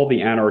that all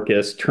the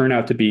anarchists turn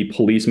out to be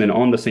policemen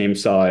on the same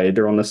side.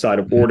 They're on the side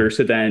of order. Mhm.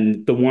 So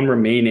then the one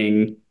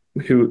remaining,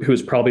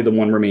 who's probably the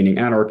one remaining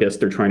anarchist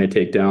they're trying to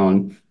take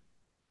down,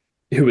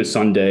 who is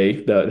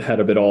Sunday, the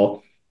head of it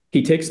all.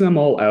 He takes them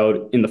all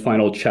out in the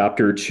final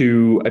chapter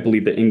to, I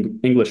believe, the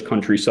English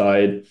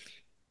countryside.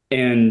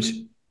 And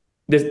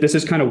this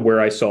is kind of where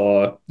I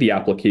saw the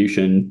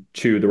application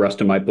to the rest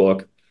of my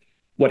book.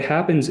 What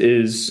happens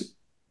is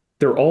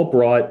they're all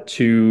brought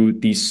to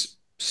these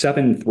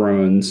seven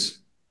thrones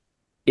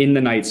in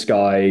the night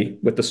sky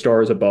with the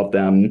stars above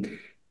them.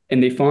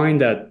 And they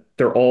find that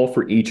they're all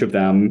for each of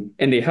them.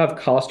 And they have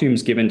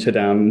costumes given to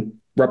them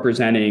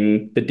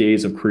representing the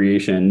days of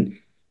creation.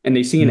 And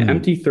they see an Mm.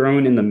 empty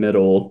throne in the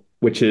middle,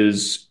 which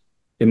is,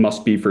 it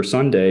must be for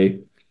Sunday.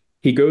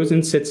 He goes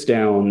and sits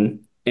down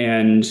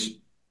and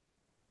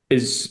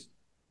is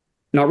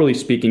not really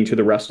speaking to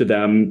the rest of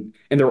them.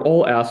 And they're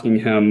all asking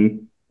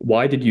him,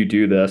 why did you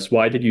do this?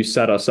 Why did you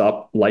set us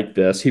up like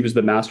this? He was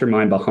the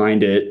mastermind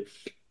behind it.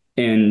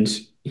 And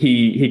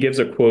he gives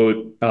a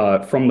quote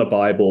from the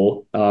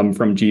Bible,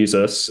 from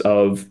Jesus,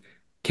 of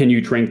 "Can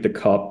you drink the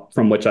cup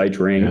from which I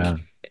drink?" Yeah.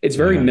 It's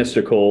very Yeah.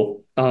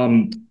 mystical,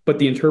 but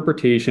the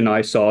interpretation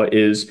I saw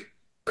is: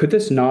 could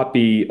this not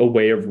be a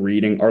way of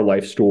reading our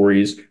life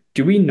stories?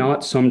 Do we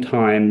not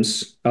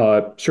sometimes,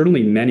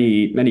 certainly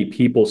many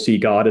people, see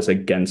God as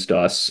against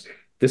us?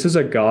 This is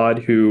a God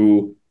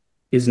who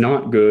is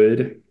not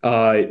good.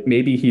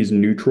 Maybe he's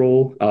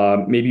neutral.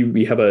 Maybe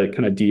we have a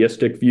kind of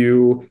deistic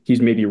view.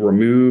 He's maybe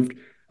removed,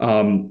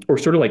 or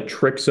sort of like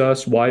tricks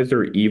us. Why is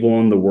there evil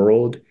in the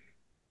world?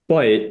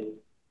 But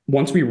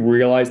once we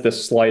realize the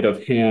sleight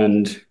of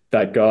hand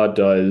that God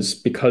does,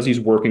 because he's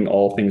working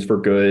all things for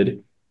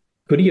good,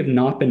 could he have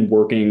not been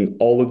working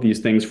all of these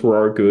things for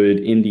our good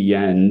in the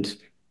end,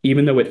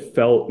 even though it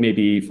felt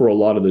maybe for a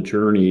lot of the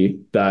journey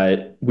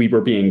that we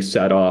were being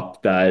set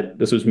up, that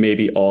this was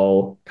maybe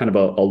all kind of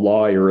a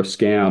lie or a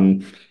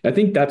scam? I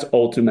think that's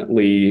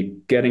ultimately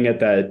getting at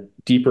that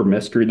deeper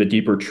mystery, the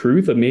deeper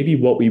truth of maybe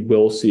what we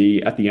will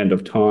see at the end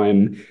of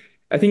time.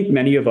 I think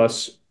many of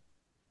us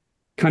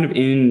kind of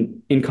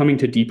in coming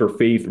to deeper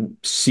faith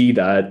see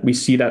that we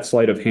see that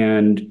sleight of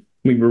hand.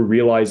 We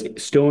realize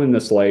still in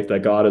this life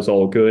that God is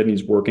all good and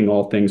he's working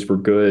all things for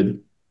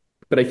good.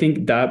 But I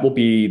think that will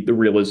be the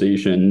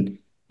realization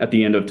at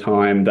the end of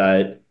time,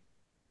 that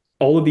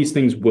all of these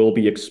things will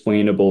be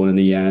explainable in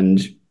the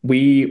end.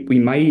 We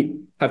might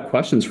have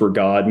questions for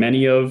God.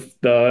 Many of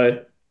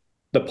the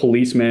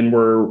policemen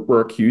were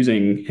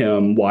accusing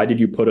him, why did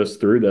you put us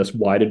through this?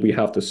 Why did we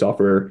have to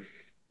suffer?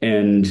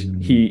 And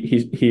Mm.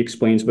 he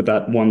explains with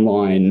that one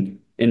line,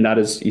 and that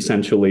is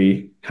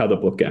essentially how the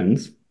book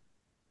ends.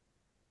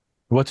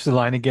 What's the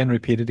line again?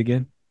 Repeat it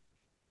again.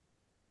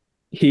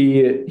 He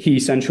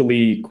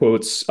essentially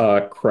quotes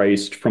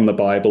Christ from the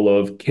Bible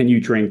of, "Can you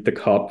drink the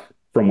cup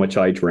from which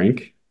I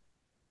drink?"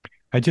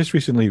 I just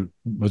recently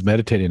was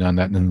meditating on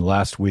that in the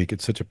last week.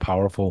 It's such a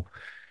powerful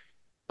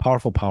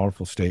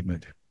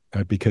statement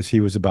because he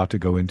was about to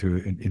go into,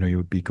 he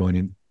would be going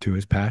into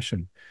his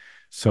passion.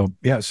 So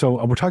yeah,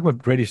 so we're talking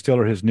about Brady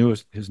Stiller. His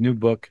new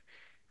book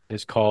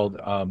is called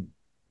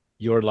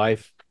 "Your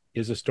Life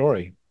Is a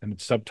Story," and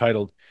it's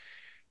subtitled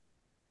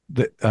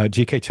 "The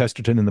G.K.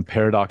 Chesterton and the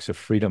Paradox of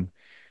Freedom."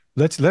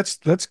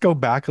 Let's go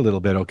back a little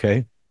bit,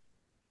 okay?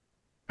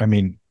 I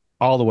mean,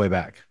 all the way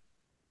back.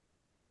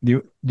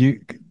 You you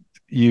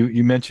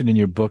you mentioned in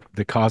your book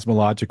the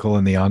cosmological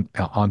and the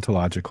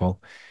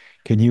ontological.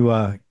 Can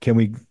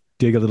we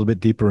dig a little bit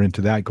deeper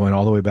into that, going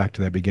all the way back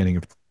to that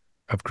beginning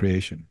of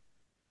creation?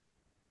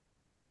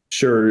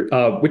 Sure.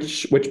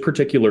 Which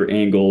particular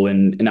angle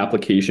and an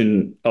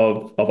application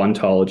of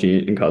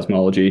ontology and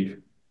cosmology?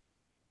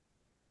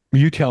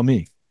 You tell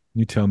me.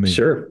 You tell me.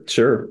 Sure.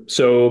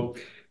 So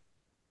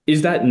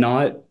is that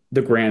not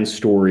the grand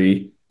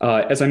story?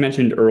 As I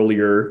mentioned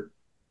earlier,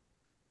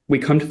 we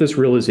come to this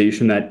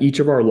realization that each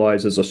of our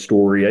lives is a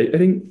story. I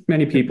think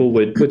many people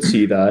would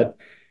see that.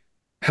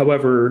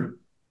 However,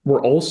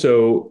 we're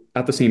also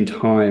at the same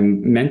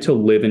time meant to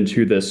live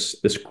into this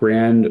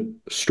grand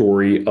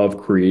story of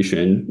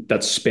creation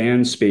that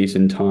spans space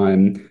and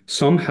time.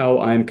 Somehow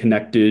I'm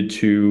connected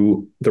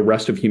to the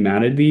rest of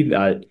humanity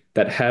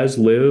that has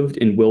lived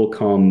and will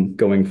come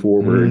going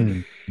forward.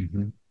 Mm,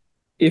 mhm.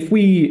 If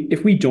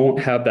we don't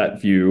have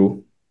that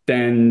view,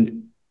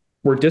 then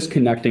we're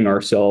disconnecting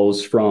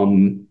ourselves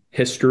from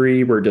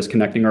history, we're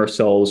disconnecting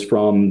ourselves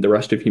from the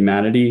rest of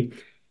humanity.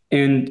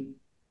 And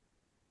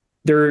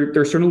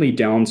there's certainly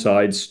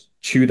downsides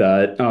to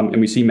that, and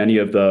we see many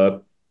of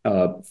the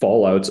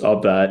fallouts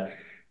of that.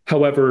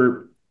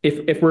 However,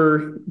 if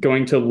we're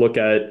going to look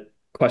at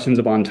questions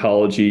of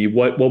ontology,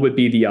 what would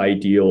be the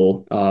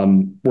ideal?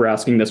 We're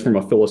asking this from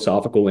a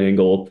philosophical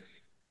angle.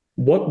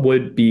 What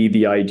would be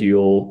the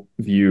ideal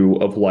view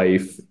of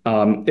life?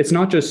 It's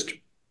not just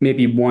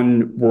maybe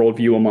one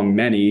worldview among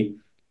many.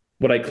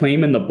 What I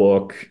claim in the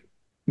book,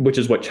 which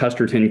is what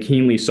Chesterton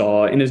keenly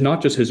saw, and is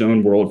not just his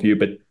own worldview,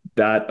 but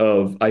that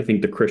of, I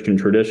think, the Christian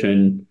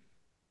tradition,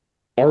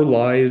 our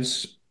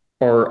lives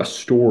are a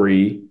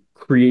story.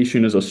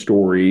 Creation is a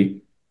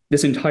story.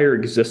 This entire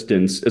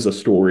existence is a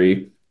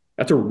story.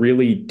 That's a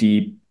really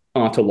deep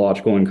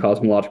ontological and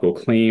cosmological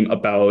claim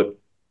about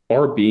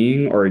our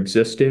being, our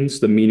existence,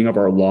 the meaning of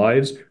our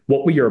lives,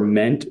 what we are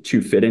meant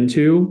to fit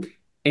into.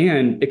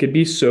 And it could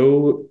be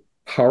so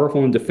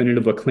powerful and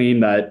definitive a claim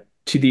that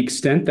to the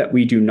extent that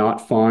we do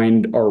not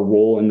find our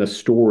role in the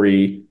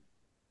story,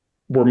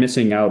 we're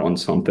missing out on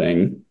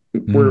something.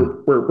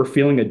 We're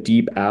feeling a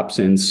deep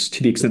absence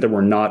to the extent that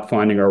we're not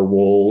finding our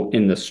role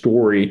in the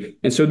story.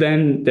 And so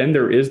then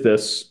there is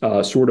this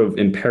sort of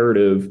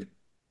imperative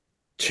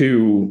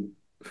to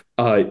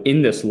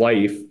in this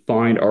life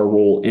find our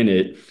role in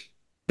it.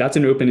 That's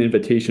an open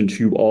invitation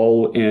to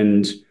all.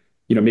 And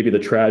maybe the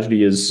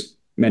tragedy is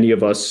many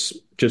of us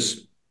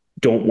just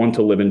don't want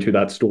to live into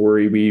that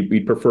story. We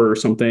prefer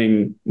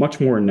something much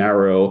more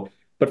narrow.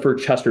 But for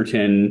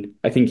Chesterton,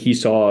 I think he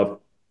saw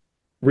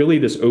really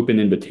this open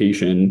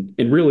invitation,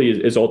 and really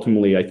is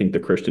ultimately, I think, the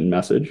Christian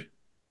message.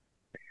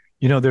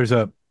 There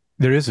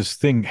is this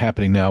thing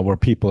happening now where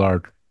people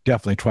are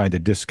definitely trying to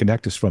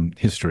disconnect us from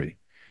history.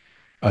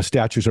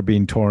 Statues are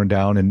being torn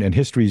down, and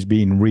history is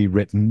being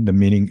rewritten. The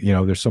meaning,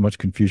 there's so much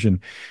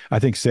confusion. I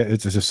think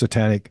it's a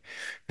satanic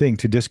thing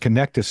to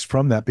disconnect us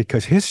from that,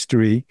 because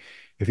history,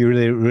 if you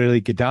really,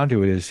 really get down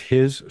to it, is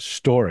his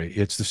story.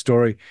 It's the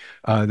story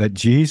that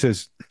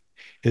Jesus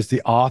is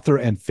the author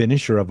and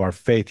finisher of our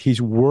faith.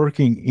 He's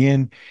working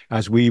in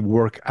as we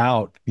work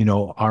out,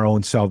 our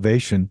own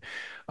salvation.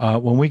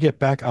 When we get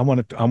back, I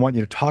want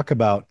you to talk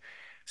about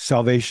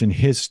salvation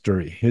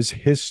history,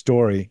 his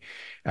story,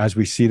 as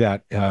we see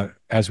that.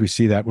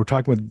 We're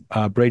talking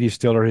with Brady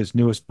Stiller. His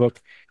newest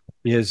book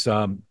is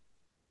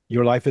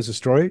Your Life is a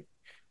Story.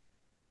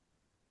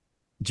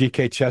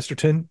 G.K.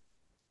 Chesterton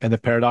and the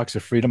Paradox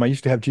of Freedom. I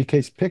used to have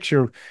GK's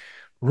picture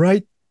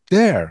right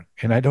there,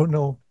 and I don't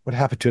know what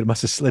happened to it. It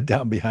must have slid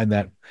down behind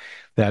that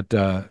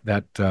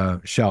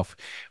shelf.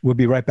 We'll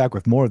be right back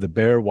with more of the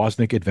Bear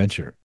Woznick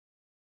adventure.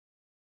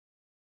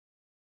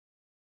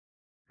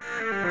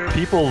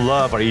 People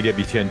love our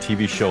EWTN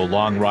TV show,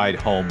 Long Ride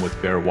Home with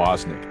Bear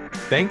Woznick.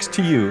 Thanks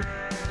to you,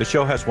 the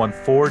show has won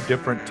 4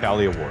 different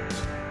Tally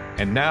Awards.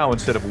 And now,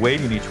 instead of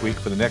waiting each week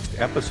for the next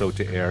episode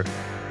to air,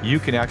 you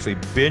can actually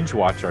binge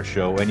watch our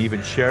show and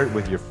even share it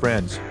with your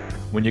friends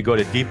when you go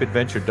to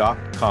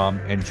deepadventure.com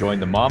and join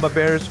the Mama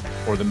Bears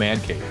or the Man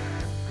Cave.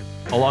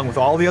 Along with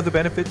all the other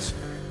benefits,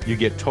 you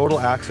get total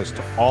access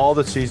to all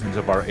the seasons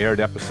of our aired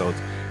episodes,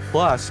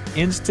 plus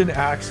instant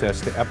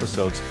access to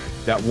episodes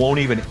that won't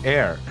even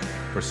air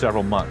for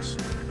several months.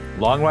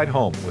 Long Ride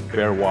Home with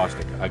Bear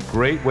Woznick, a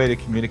great way to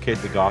communicate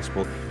the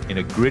gospel in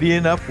a gritty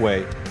enough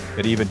way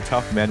that even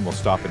tough men will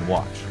stop and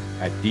watch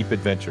at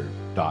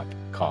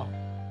deepadventure.com.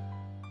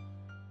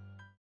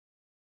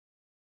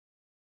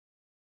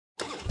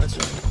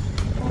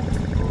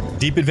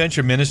 Deep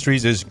Adventure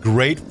Ministries is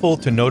grateful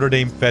to Notre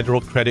Dame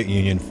Federal Credit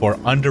Union for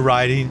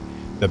underwriting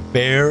the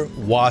Bear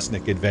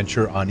Woznick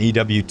adventure on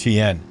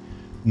EWTN.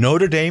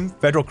 Notre Dame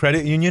Federal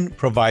Credit Union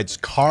provides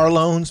car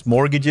loans,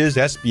 mortgages,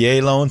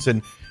 SBA loans,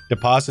 and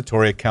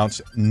depository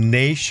accounts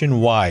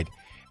nationwide,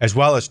 as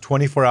well as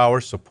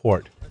 24-hour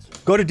support.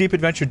 Go to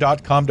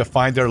deepadventure.com to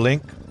find their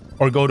link,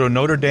 or go to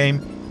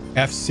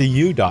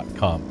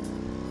NotreDameFCU.com.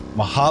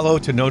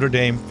 Mahalo to Notre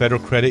Dame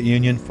Federal Credit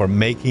Union for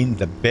making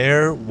the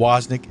Bear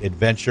Woznick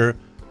adventure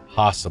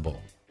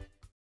possible.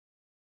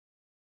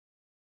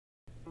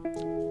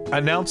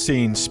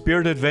 Announcing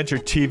Spirit Adventure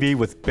TV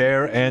with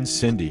Bear and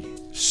Cindy.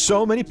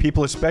 So many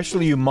people,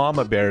 especially you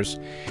mama bears,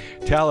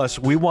 tell us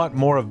we want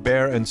more of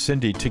Bear and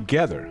Cindy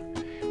together.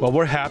 Well,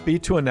 we're happy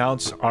to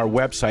announce our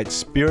website,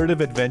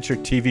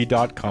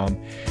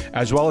 spiritofadventuretv.com,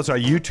 as well as our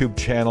YouTube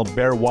channel,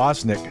 Bear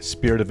Woznick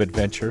Spirit of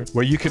Adventure,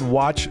 where you can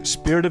watch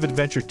Spirit of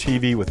Adventure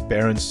TV with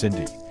Bear and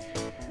Cindy.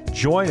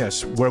 Join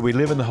us where we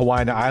live in the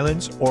Hawaiian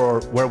Islands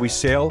or where we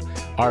sail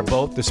our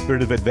boat, the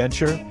Spirit of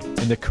Adventure,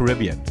 in the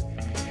Caribbean.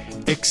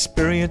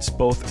 Experience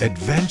both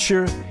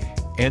adventure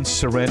and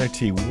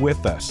serenity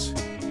with us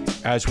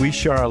as we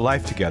share our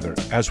life together,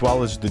 as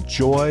well as the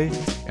joy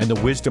and the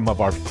wisdom of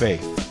our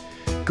faith.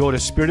 Go to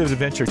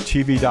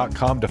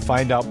spiritofadventuretv.com to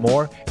find out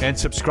more and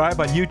subscribe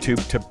on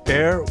YouTube to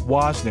Bear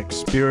Woznick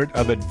Spirit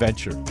of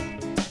Adventure.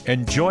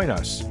 And join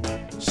us,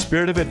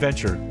 Spirit of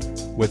Adventure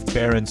with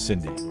Bear and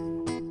Cindy.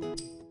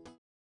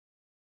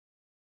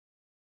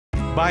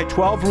 Buy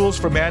 12 Rules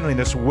for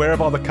Manliness, Where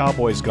Have All the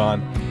Cowboys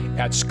Gone?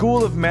 At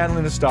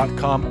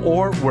schoolofmanliness.com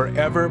or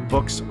wherever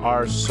books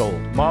are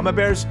sold. Mama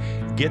Bears,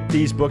 get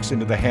these books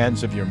into the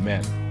hands of your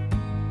men.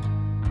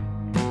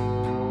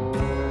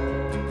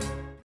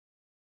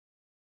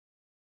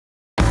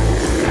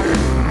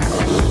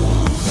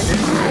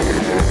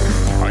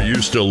 Are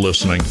you still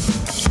listening?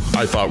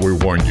 I thought we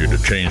warned you to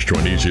change to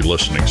an easy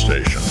listening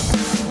station.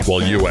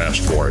 Well, you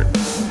asked for it.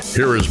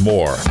 Here is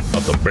more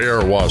of the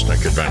Bear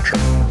Woznick adventure.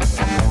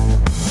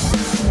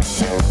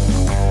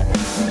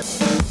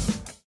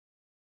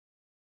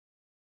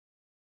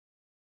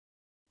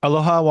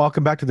 Aloha,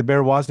 welcome back to the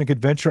Bear Woznick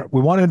Adventure.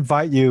 We want to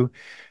invite you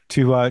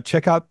to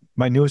check out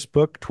my newest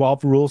book,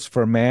 12 Rules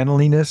for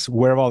Manliness.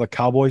 Where have all the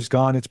cowboys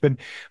gone? It's been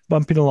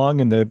bumping along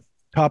in the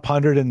top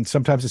 100, and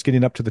sometimes it's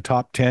getting up to the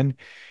top 10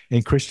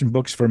 in Christian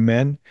books for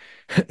men.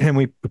 And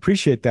we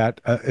appreciate that.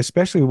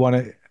 Especially, we want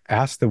to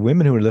ask the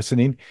women who are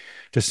listening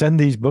to send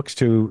these books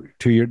to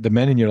the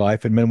men in your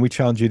life. And men, we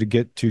challenge you to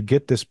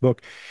get this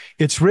book.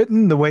 It's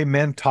written the way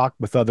men talk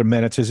with other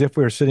men. It's as if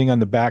we were sitting on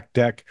the back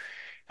deck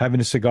having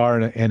a cigar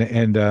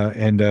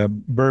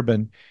and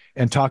bourbon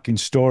and talking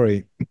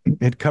story.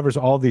 It covers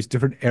all these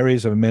different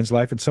areas of a man's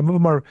life, and some of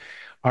them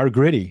are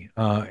gritty.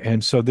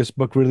 And so this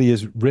book really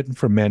is written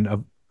for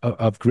men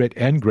of grit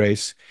and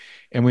grace.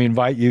 And we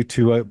invite you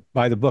to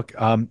buy the book.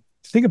 The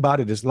thing about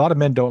it is, a lot of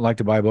men don't like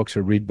to buy books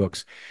or read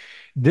books.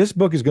 This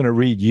book is going to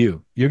read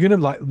you. You're going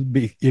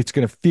to it's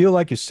going to feel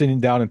like you're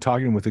sitting down and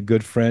talking with a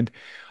good friend.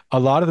 A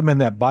lot of the men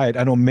that buy it,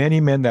 I know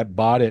many men that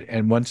bought it,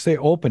 and once they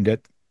opened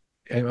it,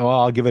 and well,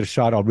 I'll give it a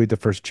shot. I'll read the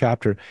first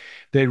chapter.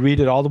 They read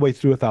it all the way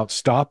through without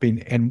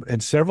stopping,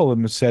 and several of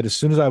them said, as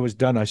soon as I was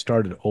done, I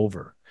started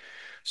over.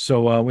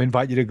 So we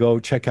invite you to go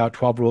check out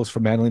 12 Rules for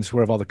Manliness,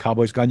 Where Have All the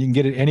Cowboys Gone? You can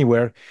get it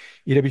anywhere,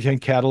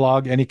 EWTN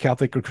catalog, any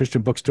Catholic or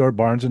Christian bookstore,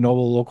 Barnes and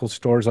Noble, local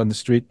stores on the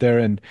street there,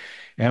 and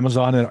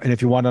Amazon. And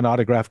if you want an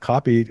autographed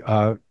copy,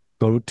 go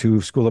to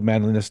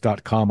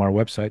schoolofmanliness.com, our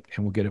website,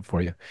 and we'll get it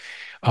for you.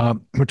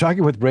 We're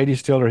talking with Brady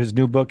Stiller, his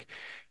new book,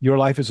 Your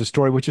Life is a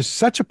Story, which is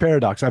such a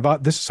paradox.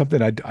 This is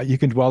something you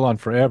can dwell on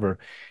forever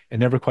and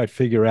never quite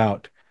figure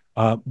out.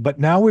 But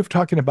now we're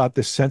talking about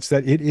this sense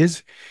that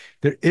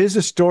there is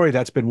a story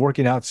that's been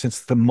working out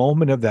since the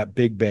moment of that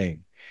Big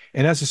Bang.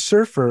 And as a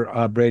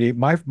surfer, Brady,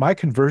 my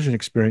conversion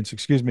experience,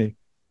 excuse me,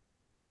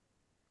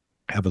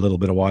 have a little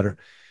bit of water.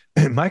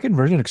 My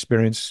conversion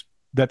experience,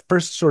 that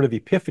first sort of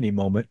epiphany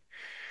moment,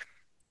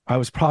 I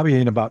was probably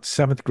in about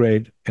seventh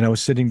grade, and I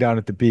was sitting down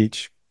at the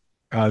beach.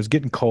 I was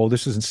getting cold.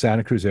 This is in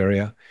Santa Cruz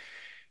area.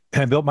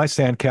 And I built my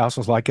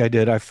sandcastles like I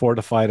did. I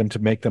fortified them to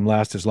make them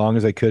last as long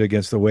as I could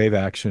against the wave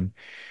action.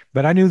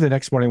 But I knew the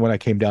next morning when I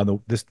came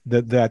down,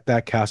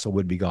 that castle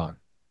would be gone.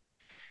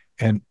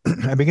 And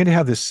I began to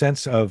have this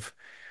sense of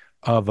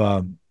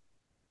I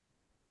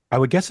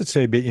would guess it's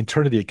say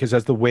eternity, because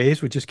as the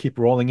waves would just keep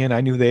rolling in,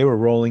 I knew they were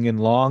rolling in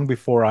long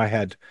before I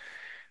had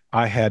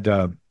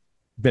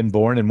been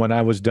born. And when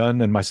I was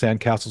done and my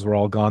sandcastles were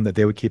all gone, that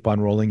they would keep on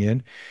rolling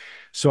in.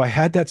 So I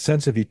had that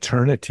sense of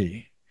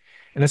eternity.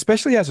 And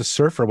especially as a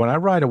surfer, when I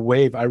ride a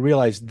wave, I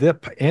realize the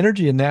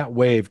energy in that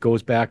wave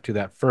goes back to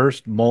that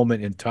first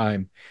moment in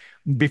time,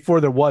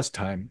 before there was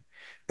time.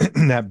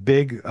 That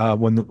big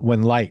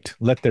when light,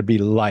 let there be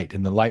light,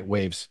 and the light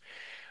waves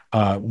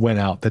went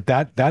out.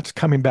 That's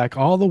coming back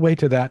all the way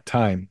to that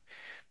time.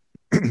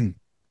 And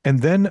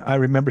then I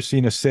remember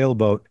seeing a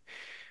sailboat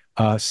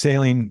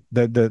sailing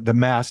the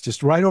mast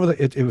just right over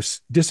it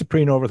was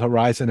disappearing over the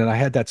horizon, and I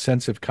had that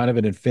sense of kind of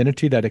an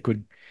infinity that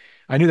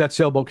I knew that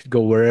sailboat could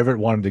go wherever it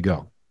wanted to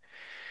go.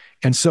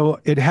 And so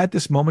it had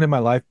this moment in my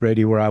life,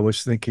 Brady, where I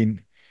was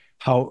thinking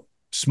how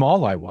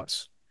small I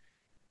was,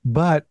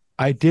 but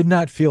I did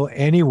not feel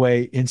any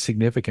way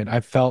insignificant.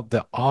 I felt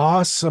the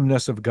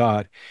awesomeness of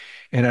God,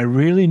 and I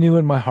really knew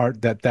in my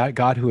heart that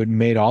God who had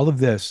made all of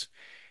this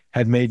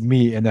had made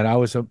me, and that I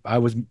was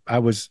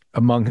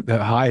among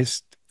the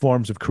highest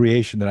forms of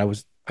creation.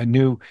 I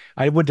knew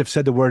I wouldn't have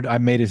said the word I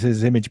made as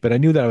His image, but I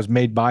knew that I was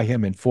made by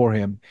Him and for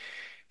Him,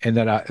 and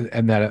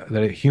that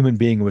a human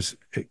being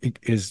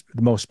is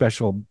the most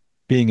special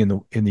being in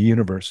the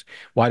universe.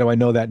 Why do I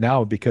know that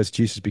now? Because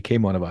Jesus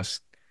became one of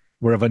us.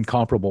 We're of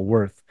incomparable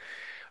worth.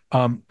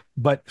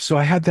 But so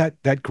I had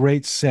that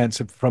great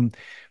sense from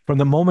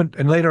the moment,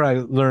 and later I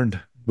learned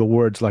the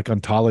words like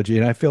ontology,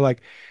 and I feel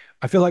like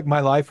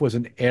my life was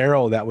an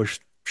arrow that was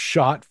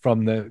shot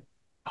from the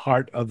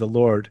heart of the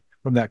Lord,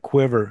 from that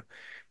quiver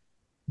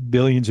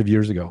billions of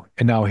years ago.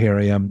 And now here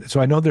I am. So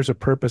I know there's a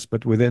purpose,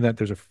 but within that,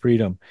 there's a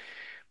freedom.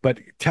 But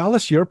tell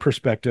us your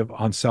perspective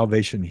on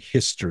salvation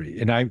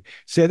history. And I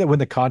say that in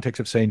the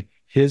context of saying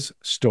His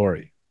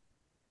story.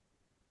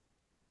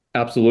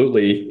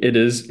 Absolutely. It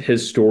is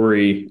his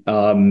story,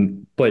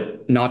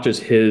 but not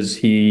just his.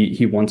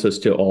 He wants us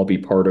to all be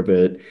part of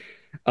it.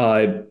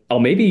 I'll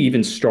maybe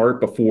even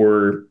start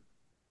before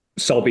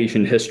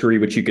salvation history,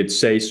 which you could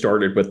say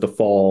started with the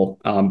fall,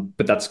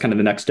 but that's kind of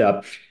the next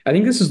step. I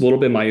think this is a little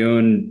bit my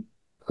own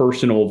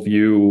personal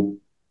view,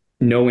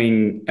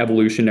 knowing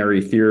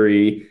evolutionary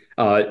theory,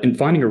 and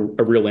finding a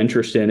real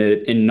interest in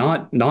it, and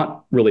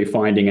not really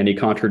finding any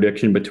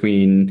contradiction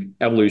between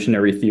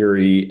evolutionary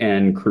theory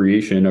and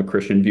creation, a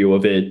Christian view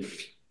of it.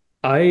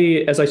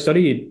 As I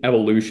studied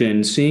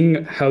evolution,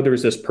 seeing how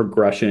there's this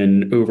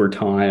progression over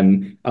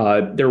time,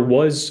 there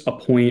was a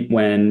point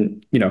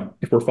when,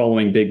 if we're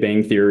following Big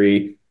Bang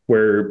theory,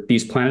 where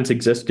these planets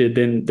existed,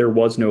 then there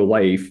was no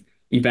life.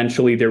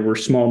 Eventually, there were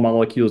small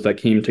molecules that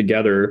came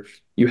together.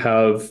 You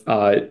have,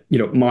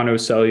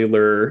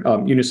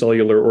 monocellular,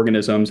 unicellular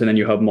organisms, and then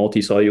you have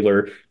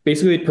multicellular.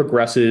 Basically, it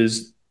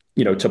progresses,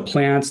 to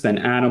plants, then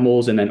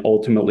animals, and then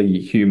ultimately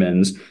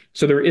humans.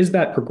 So there is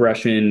that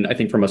progression, I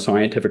think, from a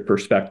scientific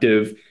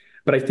perspective.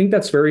 But I think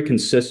that's very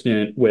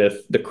consistent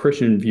with the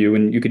Christian view.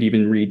 And you could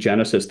even read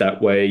Genesis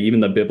that way. Even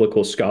the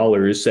biblical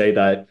scholars say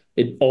that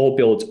it all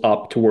builds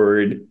up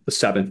toward the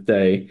seventh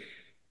day.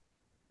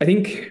 I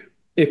think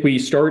if we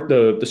start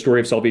the story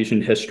of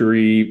salvation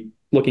history,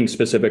 looking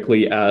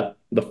specifically at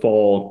the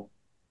fall,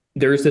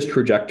 there's this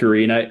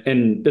trajectory,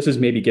 and this is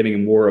maybe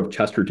giving more of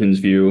Chesterton's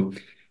view.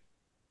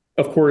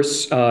 Of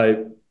course,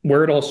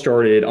 where it all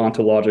started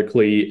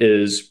ontologically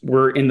is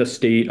we're in the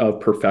state of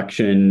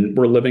perfection.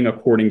 We're living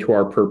according to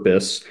our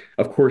purpose.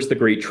 Of course, the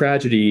great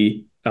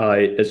tragedy,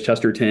 as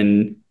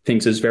Chesterton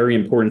thinks is very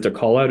important to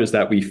call out, is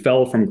that we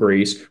fell from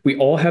grace. We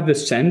all have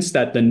this sense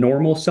that the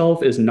normal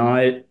self is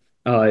not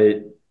uh,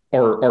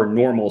 our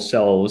normal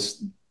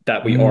selves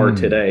that we are Mm.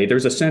 today.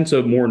 There's a sense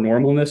of more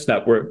normalness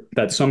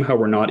that somehow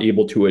we're not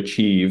able to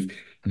achieve,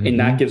 and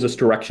that Hmm. gives us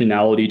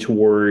directionality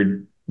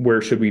toward where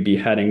should we be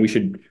heading.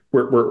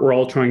 We're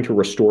all trying to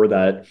restore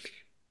that.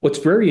 What's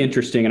very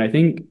interesting, and I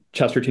think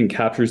Chesterton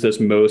captures this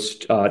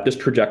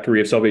trajectory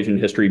of salvation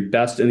history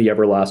best in the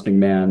Everlasting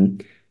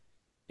Man,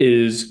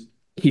 is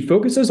he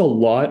focuses a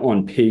lot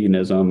on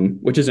paganism,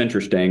 which is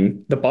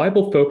interesting. The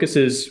Bible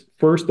focuses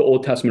first, the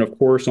Old Testament, of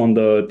course, on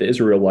the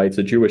Israelites,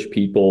 the Jewish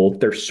people.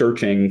 They're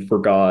searching for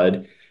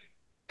God.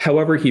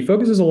 However, he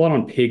focuses a lot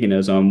on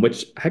paganism,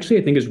 which actually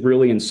I think is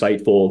really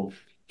insightful.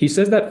 He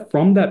says that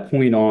from that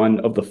point on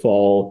of the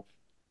fall,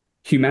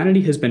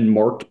 humanity has been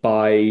marked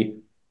by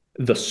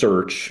the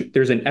search.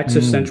 There's an Mm.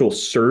 existential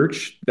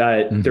search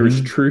that there's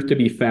Hmm. truth to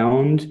be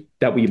found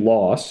that we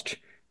lost.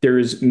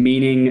 There's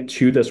meaning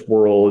to this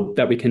world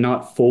that we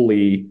cannot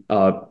fully,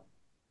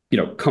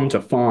 come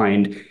to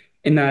find,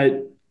 and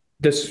that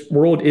this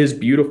world is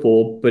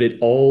beautiful, but it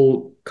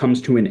all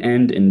comes to an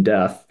end in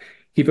death.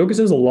 He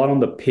focuses a lot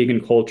on the pagan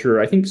culture,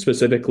 I think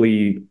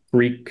specifically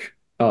Greek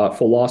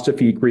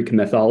philosophy, Greek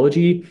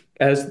mythology,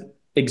 as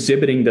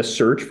exhibiting the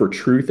search for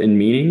truth and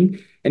meaning.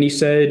 And he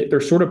said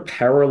they're sort of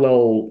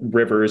parallel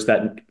rivers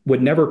that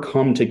would never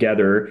come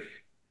together.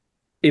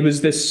 It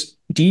was this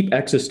deep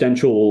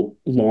existential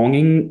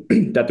longing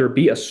that there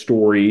be a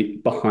story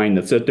behind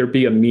this, that there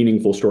be a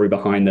meaningful story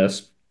behind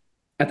this.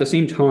 At the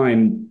same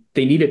time,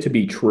 they need it to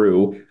be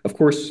true. Of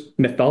course,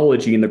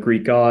 mythology and the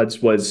Greek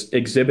gods was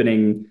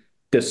exhibiting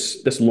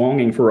this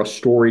longing for a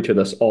story to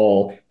this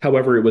all.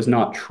 However, it was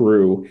not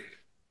true.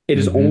 It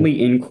is Hmm.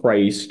 only in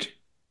Christ,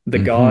 the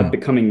God Hmm.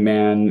 becoming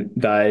man,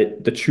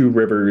 that the two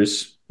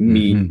rivers Hmm.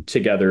 meet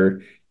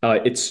together.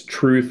 It's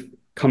truth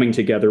coming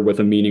together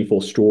with a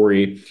meaningful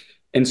story.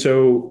 And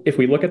so, if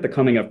we look at the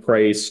coming of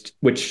Christ,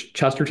 which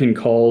Chesterton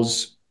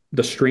calls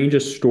the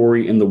strangest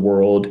story in the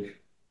world,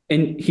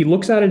 and he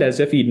looks at it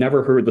as if he'd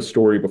never heard the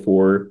story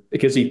before,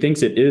 because he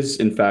thinks it is,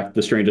 in fact,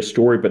 the strangest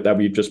story, but that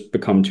we've just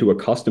become too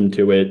accustomed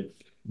to it.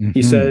 He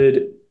Hmm.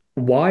 said,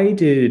 why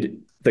did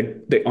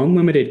the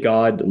unlimited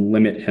God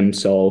limit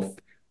himself?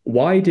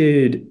 Why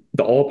did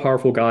the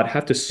all-powerful God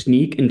have to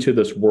sneak into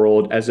this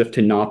world as if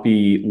to not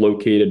be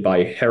located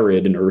by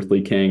Herod, an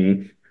earthly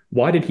king?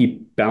 Why did he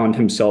bound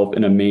himself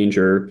in a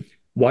manger?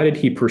 Why did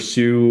he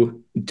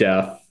pursue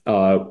death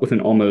with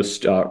an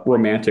almost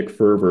romantic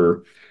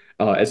fervor,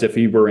 as if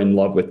he were in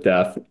love with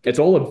death? It's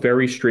all a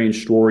very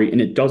strange story,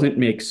 and it doesn't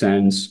make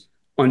sense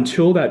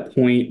until that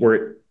point where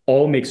it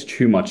all makes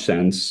too much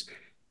sense,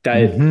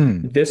 that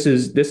Hmm. this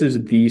is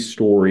the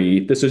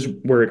story. This is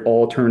where it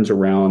all turns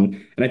around.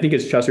 And I think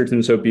as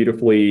Chesterton so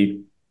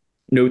beautifully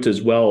notes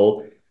as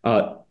well,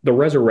 the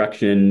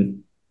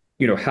resurrection,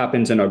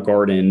 happens in a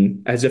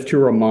garden as if to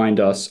remind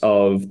us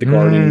of the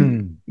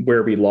garden Mm.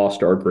 where we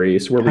lost our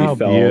grace, where we How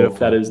fell. That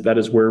beautiful. is that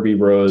is where we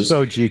rose.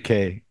 So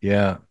GK.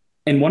 Yeah.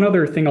 And one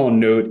other thing I'll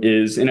note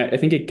is, and I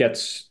think it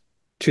gets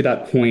to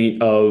that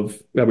point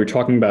of that we were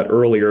talking about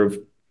earlier, of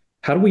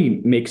how do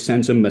we make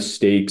sense of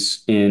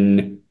mistakes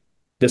in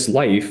this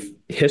life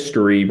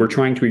history? We're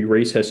trying to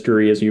erase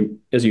history, as you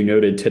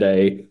noted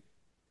today.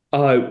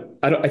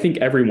 I think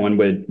everyone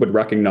would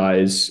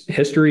recognize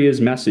history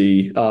is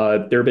messy.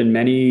 There have been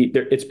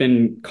it's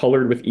been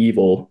colored with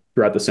evil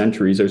throughout the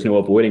centuries. There's no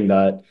avoiding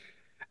that.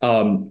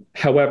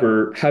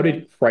 However, how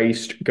did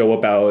Christ go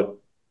about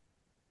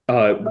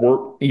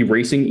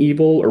erasing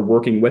evil or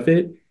working with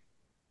it?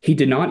 He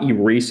did not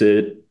erase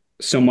it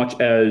so much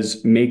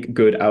as make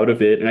good out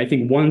of it. And I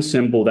think one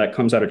symbol that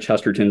comes out of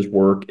Chesterton's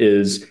work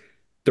is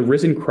the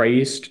risen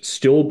Christ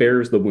still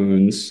bears the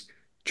wounds,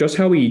 just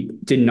how he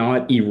did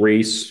not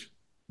erase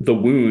the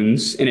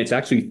wounds. And it's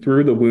actually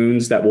through the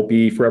wounds that will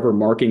be forever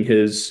marking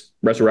his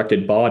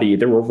resurrected body.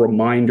 They were a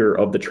reminder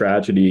of the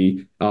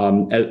tragedy,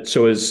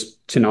 so as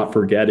to not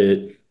forget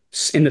it.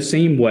 In the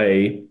same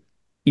way,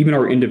 even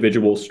our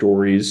individual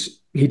stories,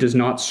 he does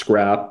not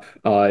scrap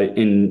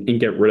and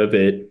get rid of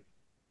it.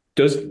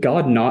 Does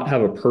God not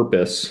have a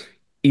purpose,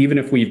 even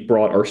if we've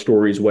brought our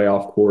stories way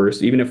off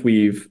course, even if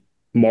we've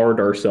marred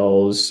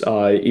ourselves,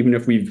 even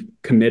if we've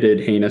committed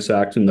heinous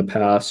acts in the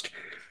past?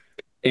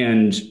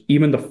 And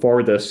even the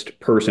farthest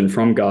person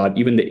from God,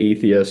 even the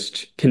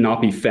atheist,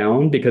 cannot be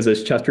found because,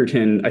 as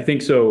Chesterton, I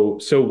think so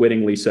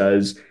wittingly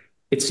says,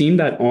 it seemed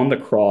that on the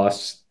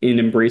cross, in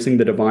embracing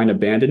the divine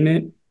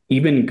abandonment,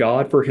 even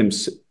God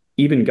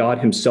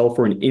himself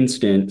for an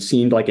instant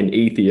seemed like an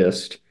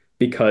atheist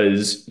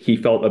because he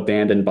felt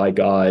abandoned by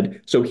God.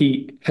 So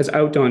he has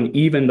outdone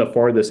even the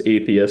farthest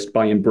atheist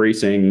by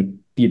embracing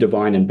the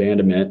divine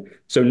abandonment.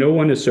 So no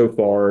one is so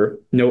far,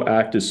 no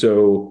act is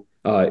so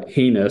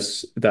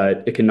heinous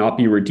that it cannot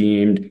be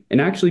redeemed and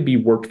actually be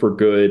worked for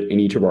good in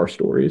each of our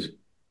stories.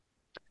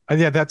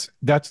 Yeah,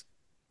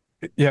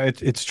 yeah,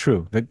 it's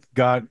true that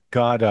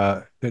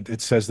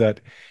it says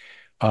that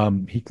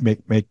he can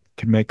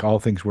make all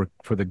things work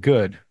for the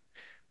good.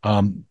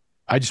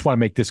 I just want to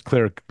make this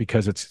clear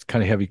because it's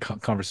kind of heavy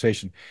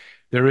conversation.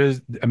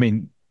 I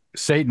mean,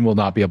 Satan will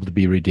not be able to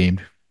be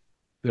redeemed.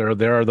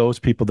 There are those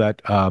people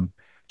that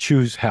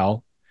choose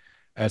hell,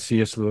 as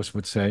C.S. Lewis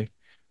would say.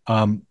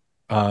 Um,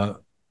 uh,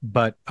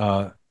 but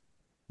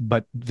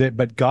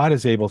but God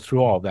is able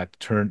through all that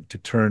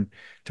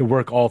to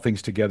work all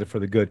things together for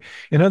the good.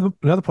 Another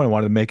point I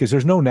wanted to make is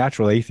there's no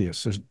natural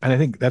atheists, and I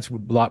think that's a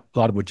lot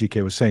of what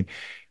GK was saying.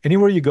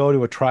 Anywhere you go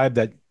to a tribe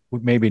that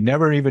maybe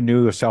never even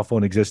knew a cell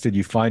phone existed,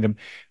 you find them.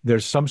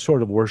 There's some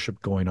sort of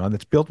worship going on.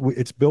 It's built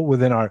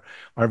within our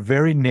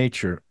very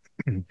nature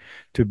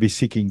to be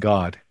seeking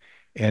God.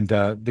 And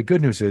the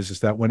good news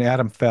is that when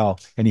Adam fell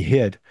and he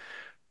hid,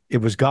 it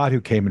was God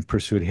who came and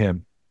pursued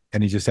him.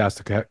 And he just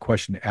asked the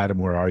question, Adam,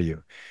 where are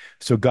you?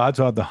 So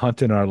God's on the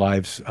hunt in our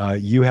lives.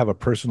 You have a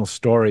personal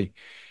story.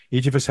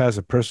 Each of us has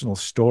a personal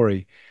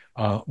story,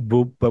 but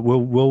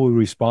will we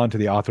respond to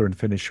the author and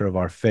finisher of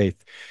our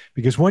faith?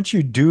 Because once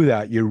you do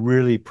that, you're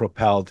really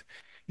propelled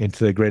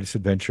into the greatest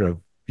adventure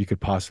you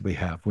could possibly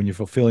have. When you're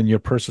fulfilling your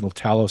personal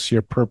talos,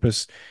 your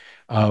purpose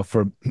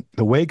for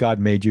the way God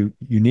made you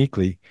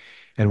uniquely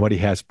and what he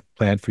has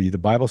planned for you. The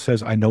Bible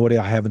says, I know what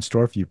I have in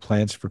store for you,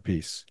 plans for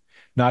peace,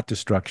 not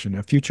destruction,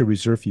 a future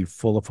reserved for you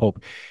full of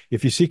hope.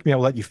 If you seek me, I'll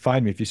let you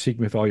find me if you seek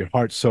me with all your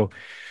heart. So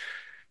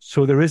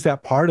there is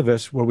that part of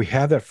us where we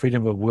have that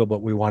freedom of will,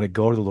 but we want to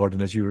go to the Lord.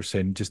 And as you were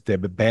saying, just the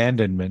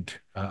abandonment,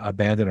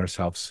 abandon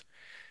ourselves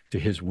to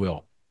his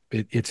will.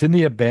 It's in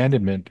the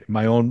abandonment,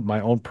 my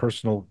own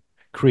personal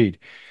creed.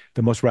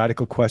 The most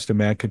radical quest a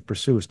man can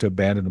pursue is to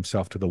abandon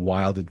himself to the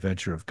wild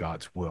adventure of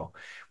God's will.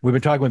 We've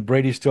been talking with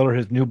Brady Stiller,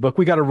 his new book.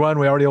 We got to run.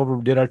 We already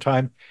overdid our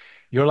time.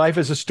 Your Life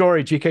is a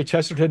Story, G.K.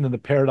 Chesterton and the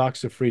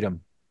Paradox of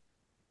Freedom.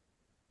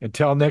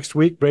 Until next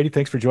week, Brady,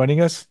 thanks for joining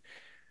us.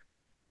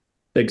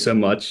 Thanks so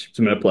much. It's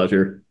been a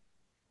pleasure.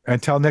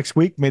 Until next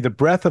week, may the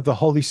breath of the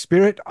Holy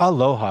Spirit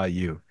aloha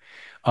you.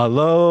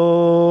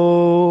 Aloha.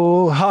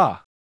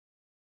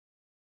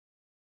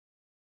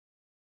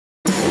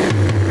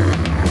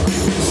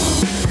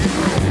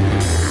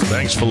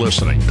 Thanks for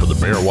listening to the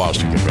Bear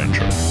Woznick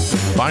Adventure.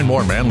 Find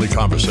more manly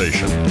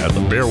conversation at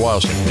the Bear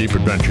Woznick Deep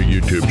Adventure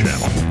YouTube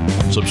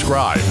channel.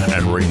 Subscribe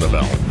and ring the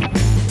bell.